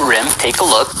absolute rim. Take a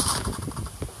look.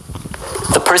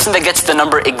 The person that gets the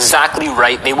number exactly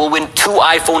right, they will win 2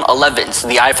 iPhone 11s,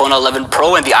 the iPhone 11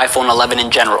 Pro and the iPhone 11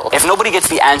 in general. If nobody gets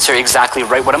the answer exactly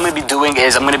right, what I'm going to be doing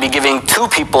is I'm going to be giving 2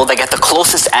 people that get the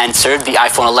closest answer, the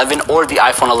iPhone 11 or the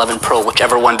iPhone 11 Pro,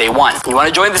 whichever one they want. You want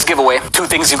to join this giveaway? 2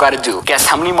 things you got to do. Guess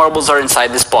how many marbles are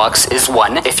inside this box is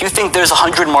 1. If you think there's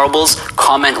 100 marbles,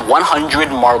 comment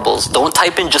 100 marbles. Don't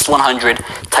type in just 100,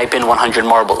 type in 100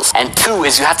 marbles. And 2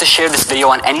 is you have to share this video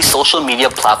on any social media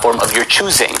platform of your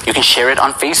choosing. You can share it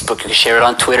on Facebook, you can share it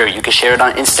on Twitter, you can share it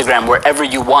on Instagram, wherever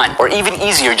you want. Or even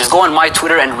easier, just go on my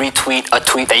Twitter and retweet a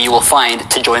tweet that you will find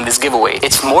to join this giveaway.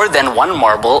 It's more than 1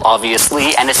 marble,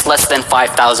 obviously, and it's less than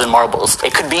 5,000 marbles.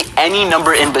 It could be any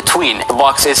number in between. The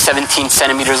box is 17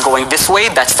 centimeters going this way.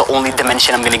 That's the only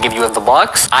dimension I'm going to give you of the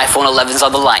box. iPhone 11's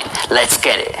on the line. Let's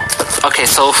get it. Okay,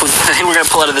 so the thing we're going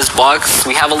to pull out of this box,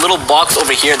 we have a little box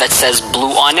over here that says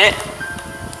blue on it.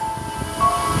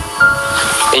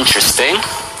 Interesting.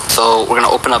 So we're going to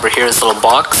open up right here this little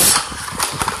box.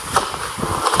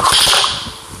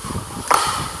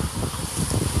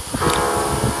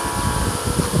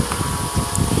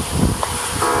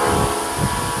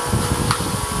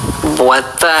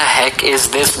 What the heck is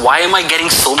this? Why am I getting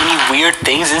so many weird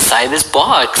things inside this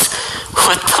box?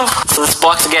 What the So this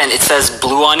box again, it says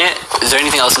blue on it. Is there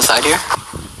anything else inside here?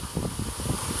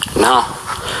 No.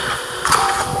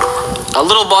 A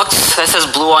little box that says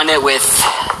blue on it with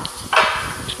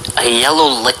a yellow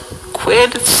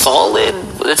liquid, solid.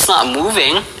 It's not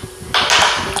moving.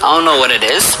 I don't know what it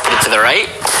is. Put it to the right.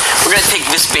 We're gonna take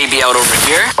this baby out over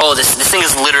here. Oh, this thing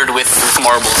is littered with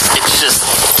marbles. It's just,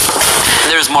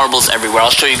 there's marbles everywhere.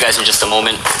 I'll show you guys in just a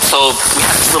moment. So we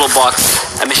have this little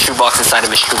box, a mystery box inside a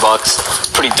mystery box.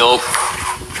 Pretty dope.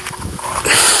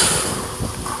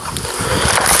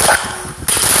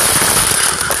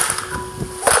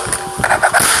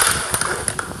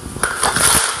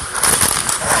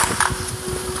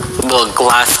 Little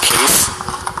glass case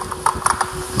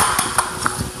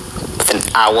with an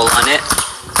owl on it.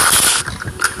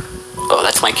 Oh,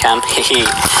 that's my cam. Hehe.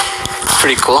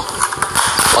 Pretty cool.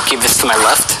 I'll keep this to my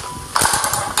left.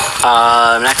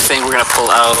 Next thing we're gonna pull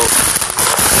out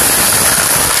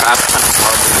a ton of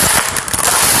marbles.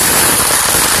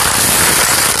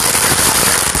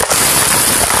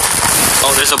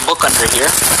 Oh, there's a book under here.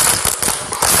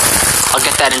 I'll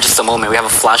get that in just a moment. We have a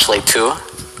flashlight too.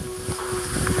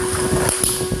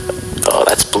 Oh,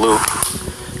 that's blue.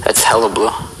 That's hella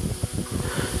blue.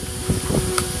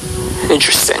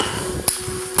 Interesting.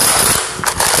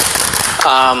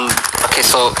 Okay,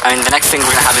 so, the next thing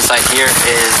we're gonna have inside here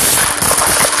is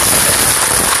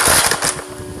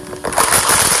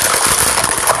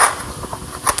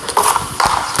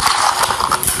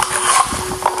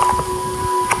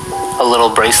a little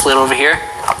bracelet over here.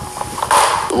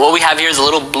 What we have here is a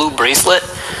little blue bracelet.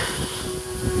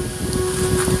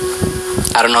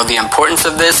 I don't know the importance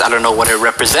of this. I don't know what it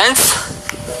represents.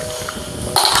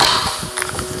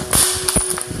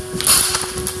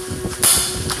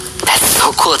 That's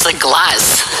so cool. It's like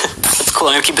glass. That's cool.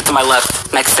 I'm going to keep it to my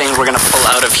left. Next thing we're going to pull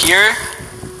out of here.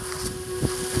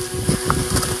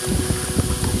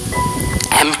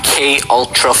 MK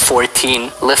Ultra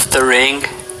 14. Lift the ring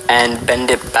and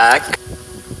bend it back.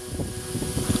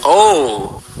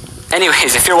 Oh!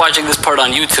 Anyways, if you're watching this part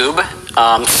on YouTube,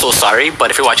 I'm so sorry, but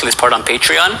if you're watching this part on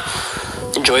Patreon,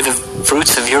 enjoy the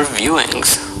fruits of your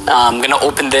viewings. I'm gonna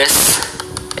open this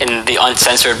in the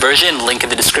uncensored version, link in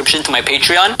the description to my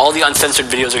Patreon. All the uncensored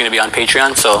videos are gonna be on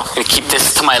Patreon, so I'm gonna keep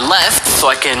this to my left so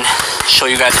I can show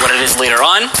you guys what it is later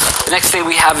on. The next thing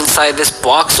we have inside this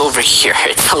box over here,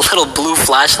 it's a little blue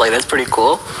flashlight. That's pretty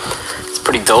cool. It's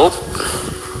pretty dope.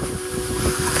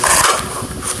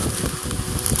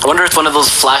 I wonder if it's one of those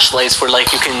flashlights where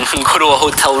like you can go to a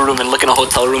hotel room and look in a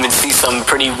hotel room and see some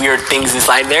pretty weird things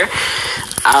inside there.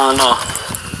 I don't know.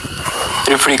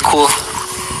 They're pretty cool.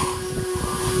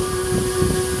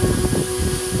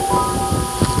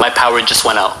 My power just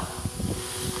went out.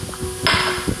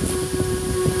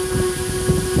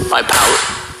 My power.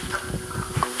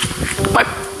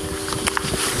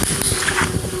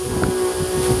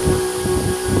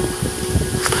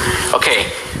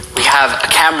 Okay, we have a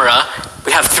camera.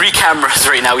 We have 3 cameras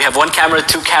right now. We have 1 camera,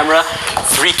 2 camera,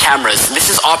 3 cameras. This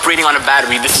is operating on a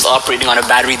battery. This is operating on a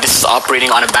battery. This is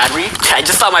operating on a battery. I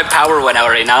just thought my power went out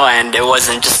right now, and it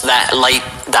wasn't just that light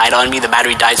died on me. The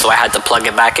battery died, so I had to plug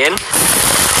it back in.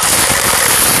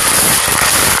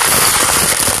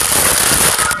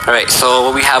 Alright, so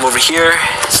what we have over here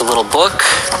is a little book.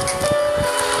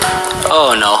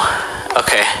 Oh no.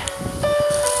 Okay.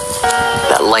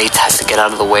 That light has to get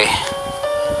out of the way.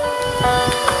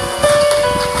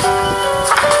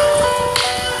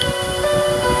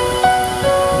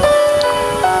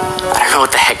 I don't know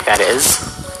what the heck that is.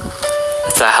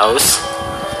 It's a house.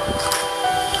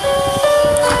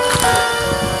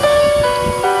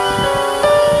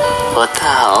 What the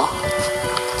hell?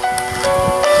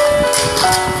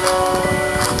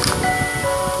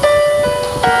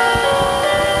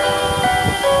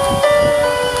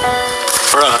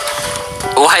 Bruh,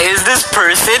 why is this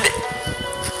person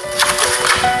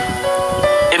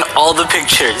in all the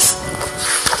pictures?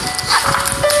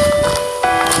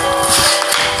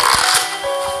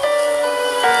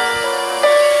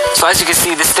 So as you can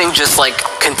see, this thing just like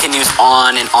continues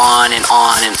on and on and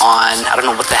on and on. I don't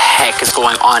know what the heck is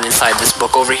going on inside this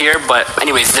book over here, but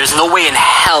anyways, there's no way in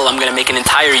hell I'm gonna make an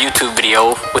entire YouTube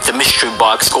video with the mystery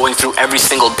box going through every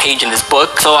single page in this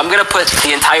book. So I'm gonna put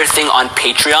the entire thing on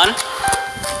Patreon.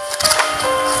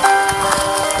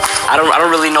 I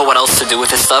don't really know what else to do with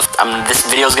this stuff. This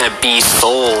video is gonna be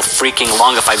so freaking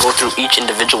long if I go through each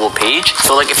individual page.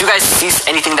 So like, if you guys see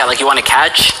anything that like you want to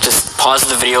catch, just pause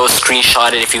the video,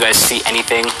 screenshot it if you guys see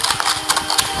anything.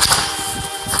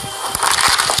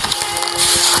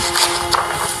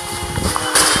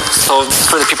 So this is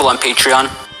for the people on Patreon.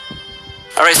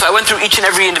 Alright, so I went through each and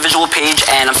every individual page,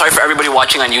 and I'm sorry for everybody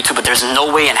watching on YouTube, but there's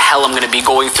no way in hell I'm going to be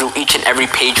going through each and every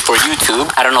page for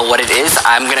YouTube. I don't know what it is.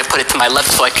 I'm going to put it to my left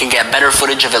so I can get better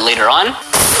footage of it later on.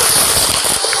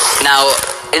 Now,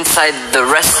 inside the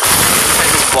rest of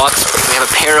this box, we have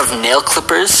a pair of nail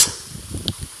clippers.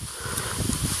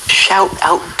 Shout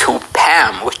out to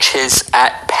Pam, which is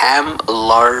at Pam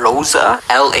Laroza,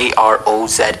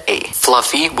 Laroza.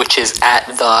 Fluffy, which is at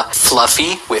the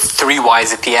Fluffy with 3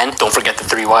 Y's at the end. Don't forget the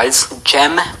 3 Y's.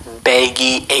 Gem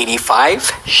Baggy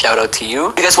 85, shout out to you.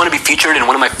 If you guys want to be featured in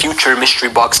one of my future mystery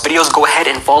box videos, go ahead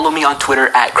and follow me on Twitter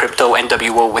at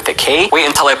CryptoNWO with a K. Wait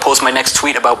until I post my next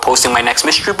tweet about posting my next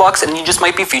mystery box, and you just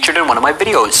might be featured in one of my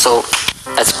videos. So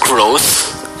that's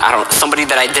gross. Somebody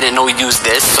that I didn't know used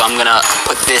this, so I'm gonna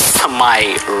put this to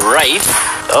my right.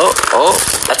 Oh,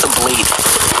 that's a blade.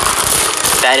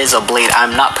 That is a blade.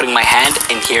 I'm not putting my hand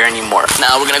in here anymore.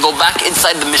 Now we're gonna go back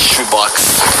inside the mystery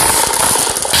box.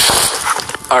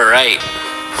 Alright.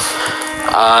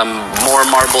 More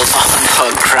marbles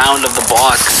on the ground of the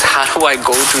box. How do I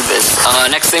go through this?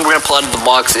 Next thing we're gonna pull out of the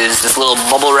box is this little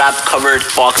bubble wrap covered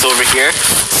box over here.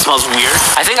 Smells weird.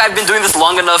 I think I've been doing this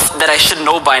long enough that I should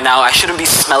know by now. I shouldn't be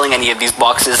smelling any of these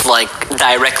boxes like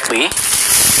directly. It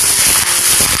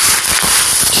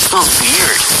just smells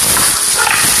weird.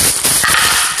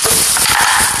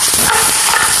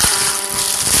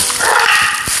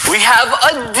 We have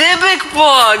a Dybbuk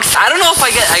box. I don't know if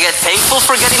I get thankful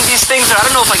for getting these things, or I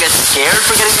don't know if I get scared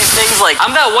for getting these things. Like,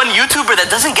 I'm that one YouTuber that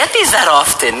doesn't get these that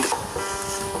often.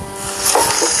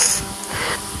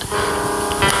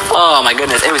 Oh my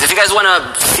goodness. Anyways, if you guys want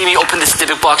to see me open this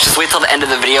Dybbuk box, just wait till the end of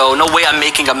the video. No way I'm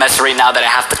making a mess right now that I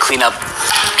have to clean up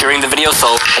during the video.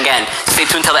 So again, stay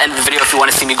tuned till the end of the video if you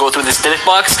want to see me go through this Dybbuk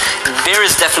box. There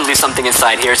is definitely something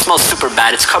inside here. It smells super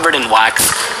bad. It's covered in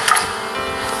wax.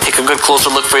 Take a good closer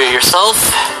look for it yourself.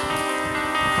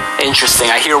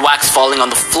 Interesting. I hear wax falling on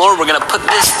the floor. We're gonna put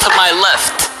this to my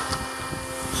left.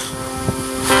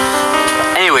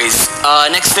 Anyways,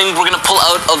 next thing we're gonna pull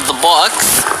out of the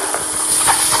box.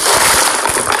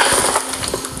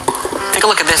 Take a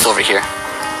look at this over here.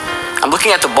 I'm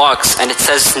looking at the box and it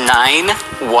says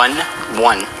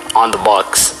 911 on the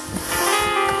box.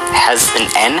 It has an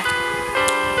N,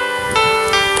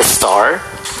 the star.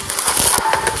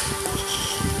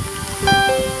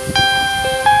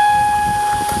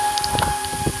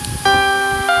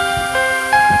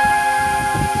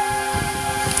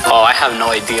 Oh, I have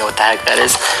no idea what the heck that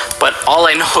is. But all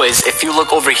I know is if you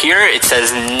look over here, it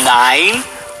says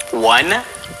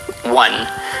 911.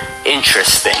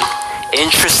 Interesting.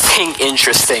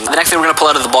 The next thing we're gonna pull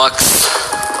out of the box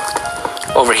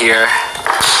over here.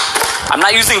 I'm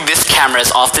not using this camera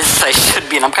as often as I should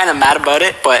be, and I'm kind of mad about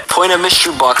it, but point of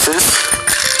mystery boxes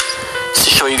is to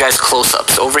show you guys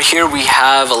close-ups. Over here we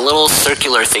have a little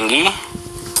circular thingy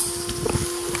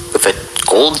with a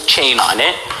gold chain on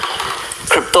it.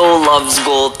 Crypto loves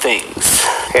gold things.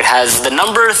 It has the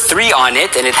number 3 on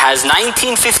it, and it has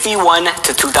 1951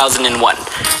 to 2001.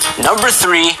 Number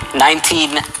 3,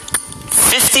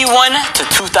 1951 to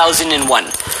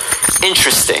 2001.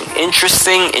 Interesting.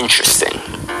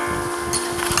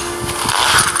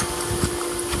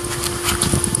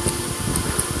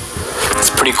 It's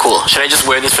pretty cool. Should I just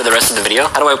wear this for the rest of the video?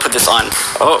 How do I put this on?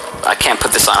 Oh, I can't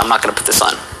put this on. I'm not gonna put this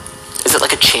on. Is it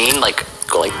like a chain? Like,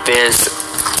 go like this?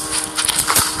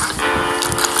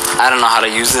 I don't know how to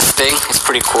use this thing. It's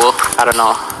pretty cool. I don't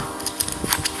know.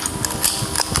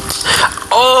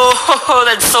 Oh,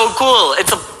 that's so cool.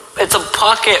 It's a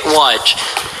pocket watch.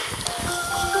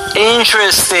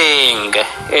 Interesting.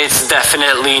 It's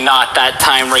definitely not that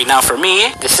time right now for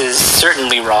me. This is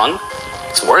certainly wrong.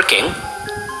 It's working.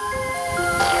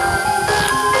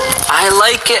 I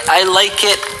like it.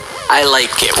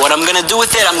 What I'm gonna do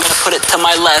with it, I'm gonna put it to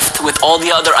my left with all the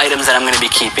other items that I'm gonna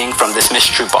be keeping from this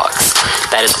mystery box.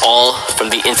 That is all from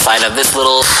the inside of this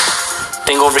little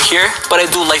thing over here, but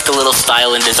I do like the little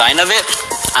style and design of it.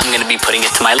 I'm gonna be putting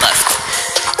it to my left,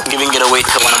 giving it away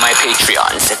to one of my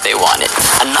Patreons if they want it.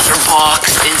 Another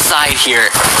box inside here.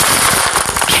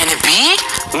 Can it be?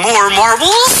 More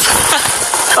marbles?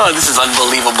 Oh, this is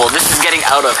unbelievable. This is getting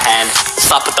out of hand.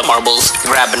 Stop with the marbles.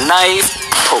 Grab a knife,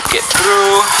 poke it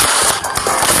through.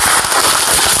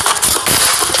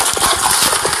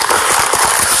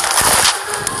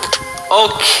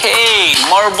 Okay,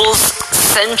 Marbles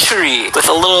Century with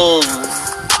a little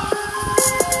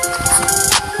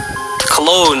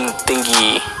cologne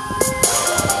thingy.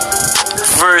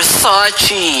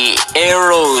 Versace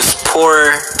Eros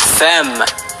Pour Femme.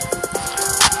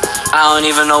 I don't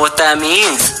even know what that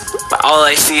means. All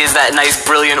I see is that nice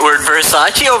brilliant word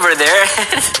Versace over there.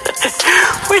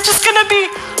 We're just gonna be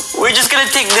we're just gonna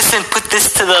take this and put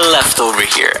this to the left over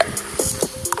here.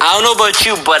 I don't know about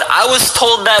you, but I was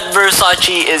told that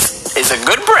Versace is a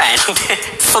good brand.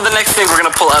 So the next thing we're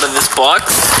gonna pull out of this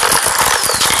box.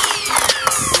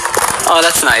 Oh,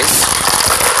 that's nice.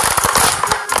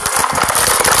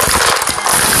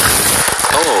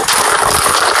 Oh.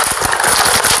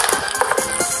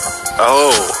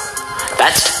 Oh.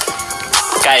 That's...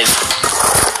 Guys.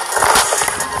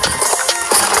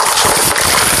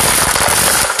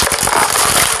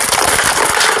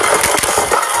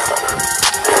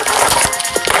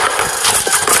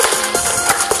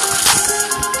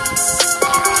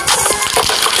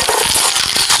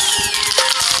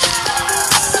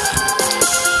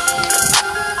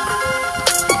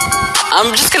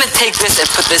 I'm just gonna take this and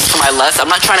put this to my left. I'm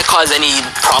not trying to cause any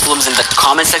problems in the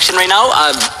comment section right now.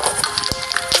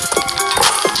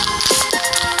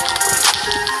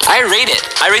 I rate it.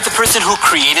 I rate the person who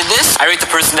created this. I rate the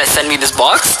person that sent me this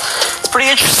box. It's pretty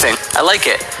interesting. I like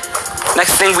it.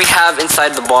 Next thing we have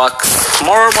inside the box,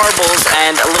 more marbles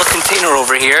and a little container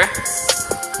over here.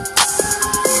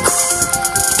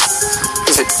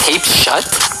 Is it taped shut?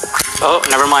 Oh,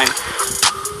 never mind.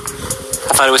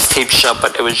 I thought it was taped shut,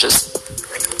 but it was just...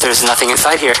 There's nothing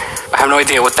inside here. I have no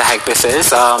idea what the heck this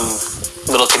is.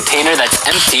 Little container that's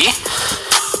empty.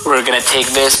 We're gonna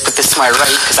take this, put this to my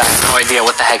right, because I have no idea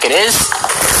what the heck it is.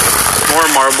 More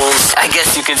marbles. I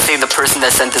guess you could say the person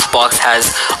that sent this box has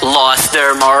lost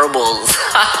their marbles.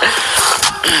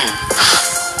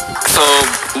 So,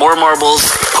 more marbles.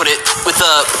 Put it with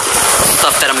the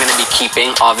stuff that I'm gonna be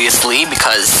keeping, obviously,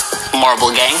 because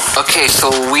marble gang. Okay, so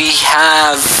we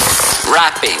have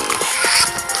wrapping.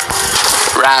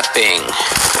 Wrapping.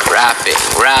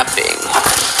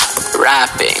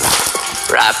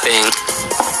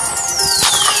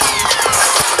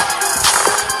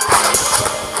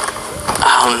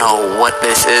 I don't know what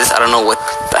this is. I don't know what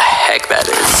the heck that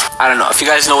is. I don't know. If you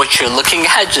guys know what you're looking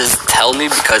at, just tell me,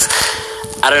 because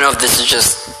I don't know if this is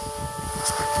just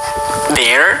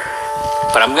there,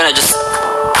 but I'm gonna just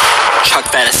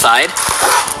chuck that aside.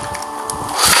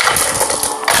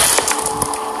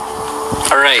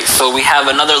 Alright, so we have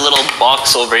another little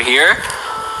box over here.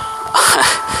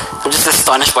 I'm just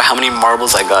astonished by how many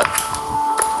marbles I got.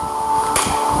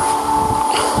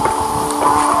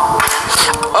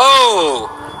 Oh!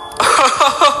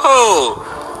 Oh!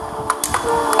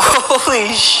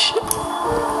 Holy sh...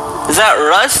 Is that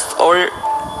rust or...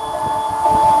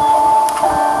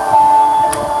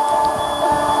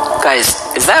 Guys,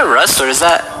 is that rust or is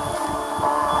that...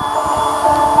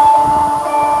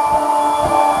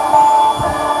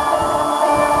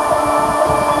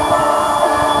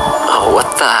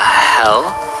 What the hell?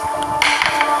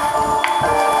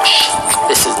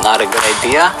 This is not a good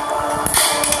idea.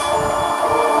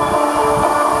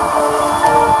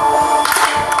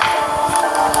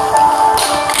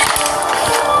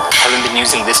 I haven't been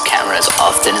using this camera as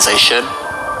often as I should.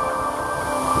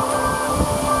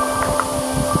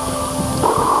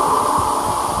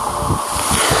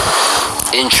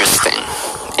 Interesting.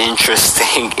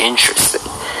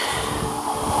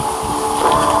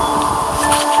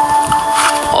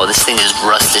 Oh, this thing is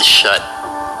rusted shut.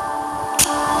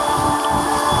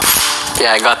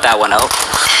 Yeah, I got that one out.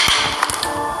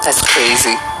 That's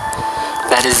crazy.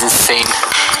 That is insane.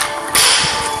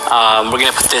 We're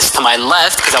gonna put this to my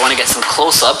left because I want to get some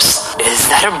close-ups. Is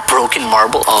that a broken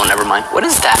marble? Oh, never mind. What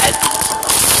is that?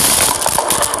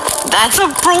 That's a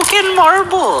broken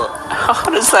marble. How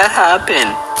does that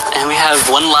happen? And we have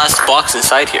one last box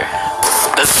inside here.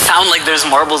 Doesn't sound like there's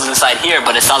marbles inside here,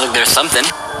 but it sounds like there's something.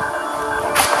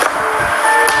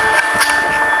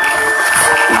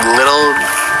 Little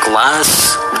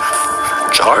glass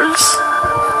jars?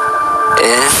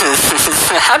 Is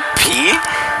that pee?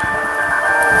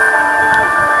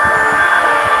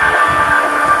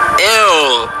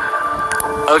 Ew.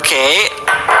 Okay,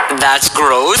 that's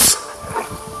gross.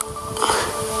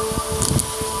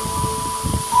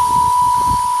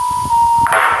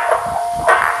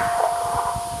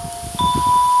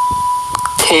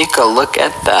 Take a look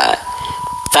at that.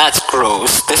 That's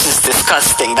gross. This is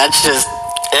disgusting. That's just...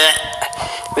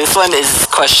 This one is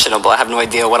questionable. I have no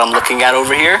idea what I'm looking at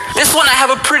over here. This one I have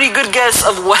a pretty good guess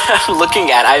of what I'm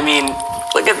looking at. I mean,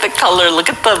 look at the color. Look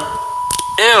at the...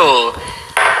 Ew.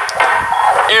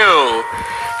 Ew.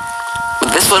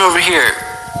 This one over here.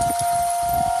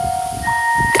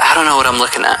 I don't know what I'm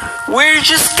looking at. We're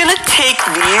just gonna take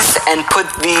these and put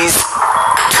these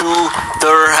to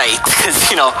the right.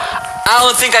 Because, you know, I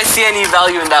don't think I see any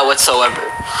value in that whatsoever.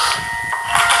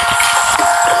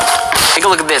 Take a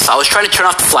look at this. I was trying to turn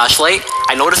off the flashlight.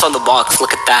 I noticed on the box,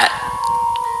 look at that.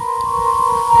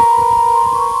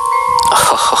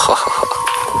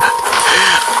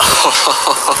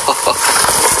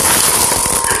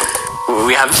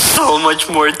 We have so much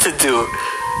more to do.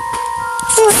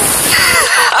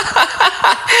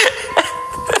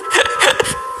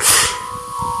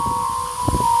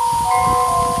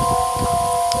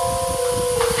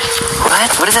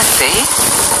 What does that say?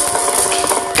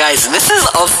 Guys, this is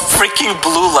a freaking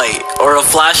blue light, or a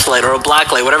flashlight, or a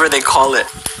black light, whatever they call it.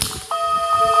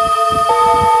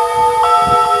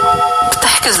 What the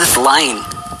heck is this line?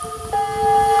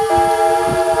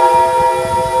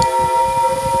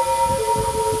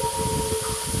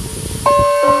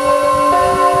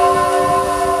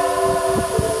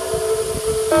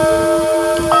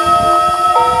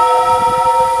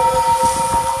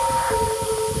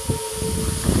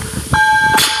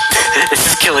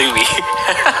 Killing me.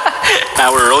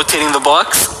 Now we're rotating the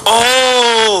box.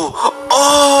 Oh,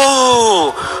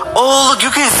 look, you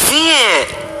can see it.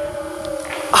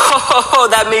 Oh,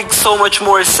 that makes so much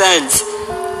more sense.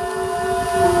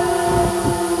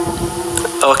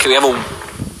 Okay, we have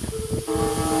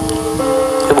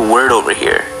a word over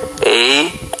here.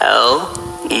 A-L-E-X,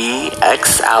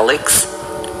 Alex.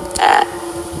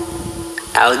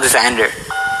 Alexander.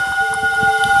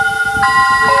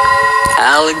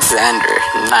 Alexander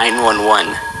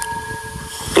 911.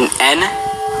 An N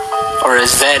or a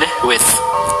Z with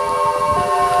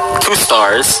 2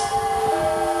 stars,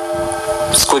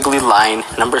 squiggly line,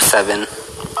 number 7.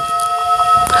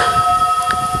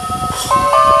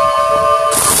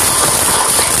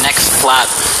 Next flap.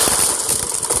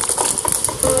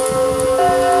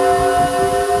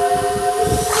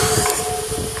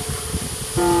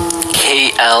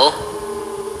 KL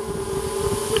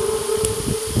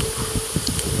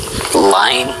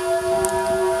line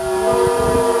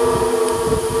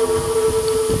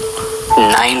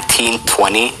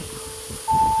 1920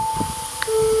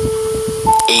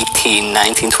 18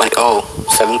 19 20 oh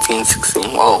 17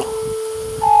 16 whoa.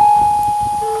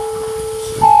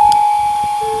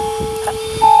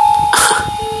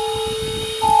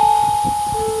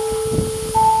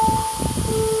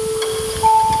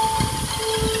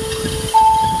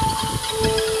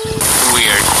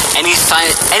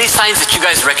 Any signs that you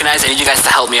guys recognize? I need you guys to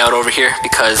help me out over here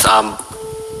because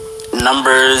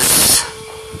numbers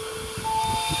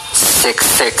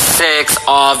 666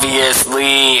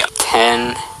 obviously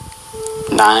 10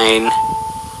 9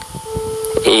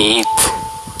 8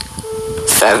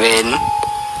 7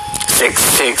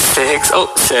 666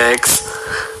 oh 6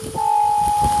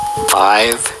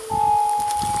 5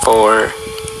 4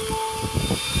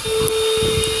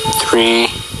 3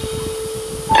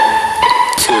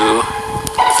 2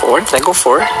 4? Did I go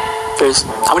 4? There's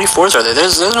how many 4s are there?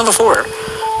 There's another 4.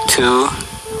 2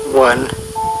 1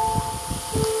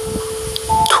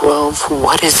 12.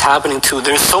 What is happening to?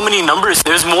 There's so many numbers.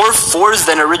 There's more 4s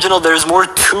than original. There's more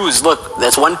 2s. Look,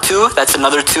 that's 1 2. That's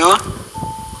another 2.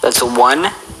 That's a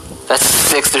 1. That's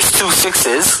 6. There's 2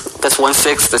 6s. That's 1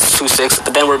 6. That's 2 6.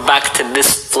 But then we're back to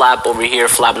this flap over here.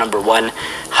 Flap number 1.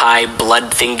 High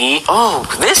blood thingy. Oh,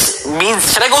 this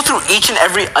means should I go through each and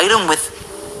every item with?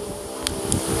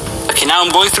 Okay, now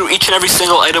I'm going through each and every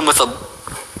single item with a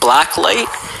black light.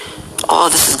 Oh,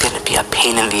 this is gonna be a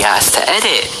pain in the ass to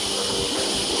edit.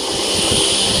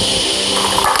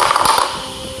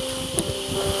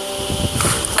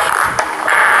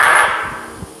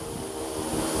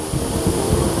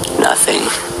 Nothing.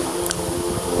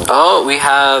 Oh, we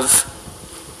have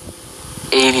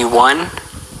 81.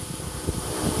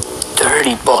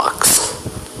 $30.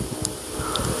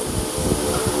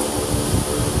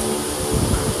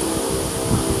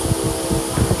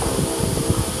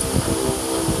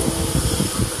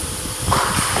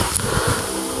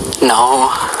 No.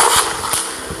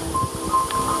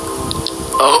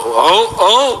 Oh.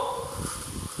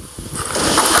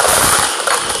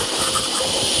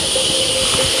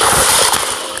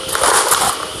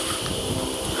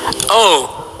 Oh.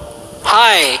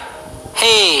 Hi.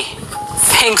 Hey.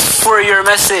 Thanks for your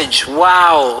message.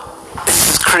 Wow. This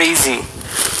is crazy.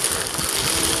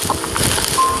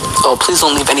 Oh, please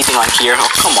don't leave anything on here. Oh,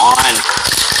 come on.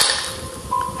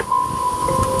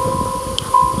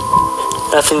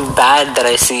 Nothing bad that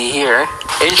I see here.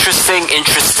 Interesting.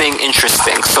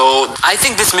 So I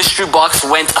think this mystery box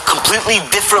went a completely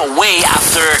different way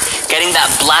after getting that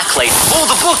black light. Oh,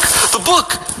 the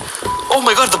book. Oh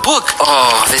my god, the book.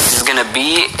 Oh, this is gonna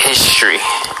be history.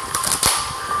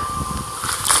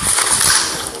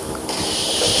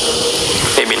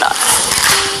 Maybe not.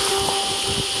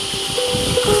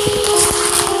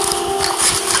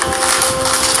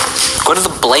 What are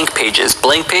the blank pages?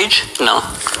 Blank page? No.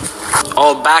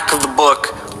 Oh, back of the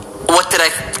book. What did I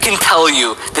fucking tell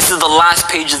you? This is the last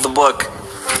page of the book.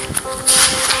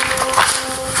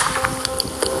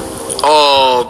 Oh,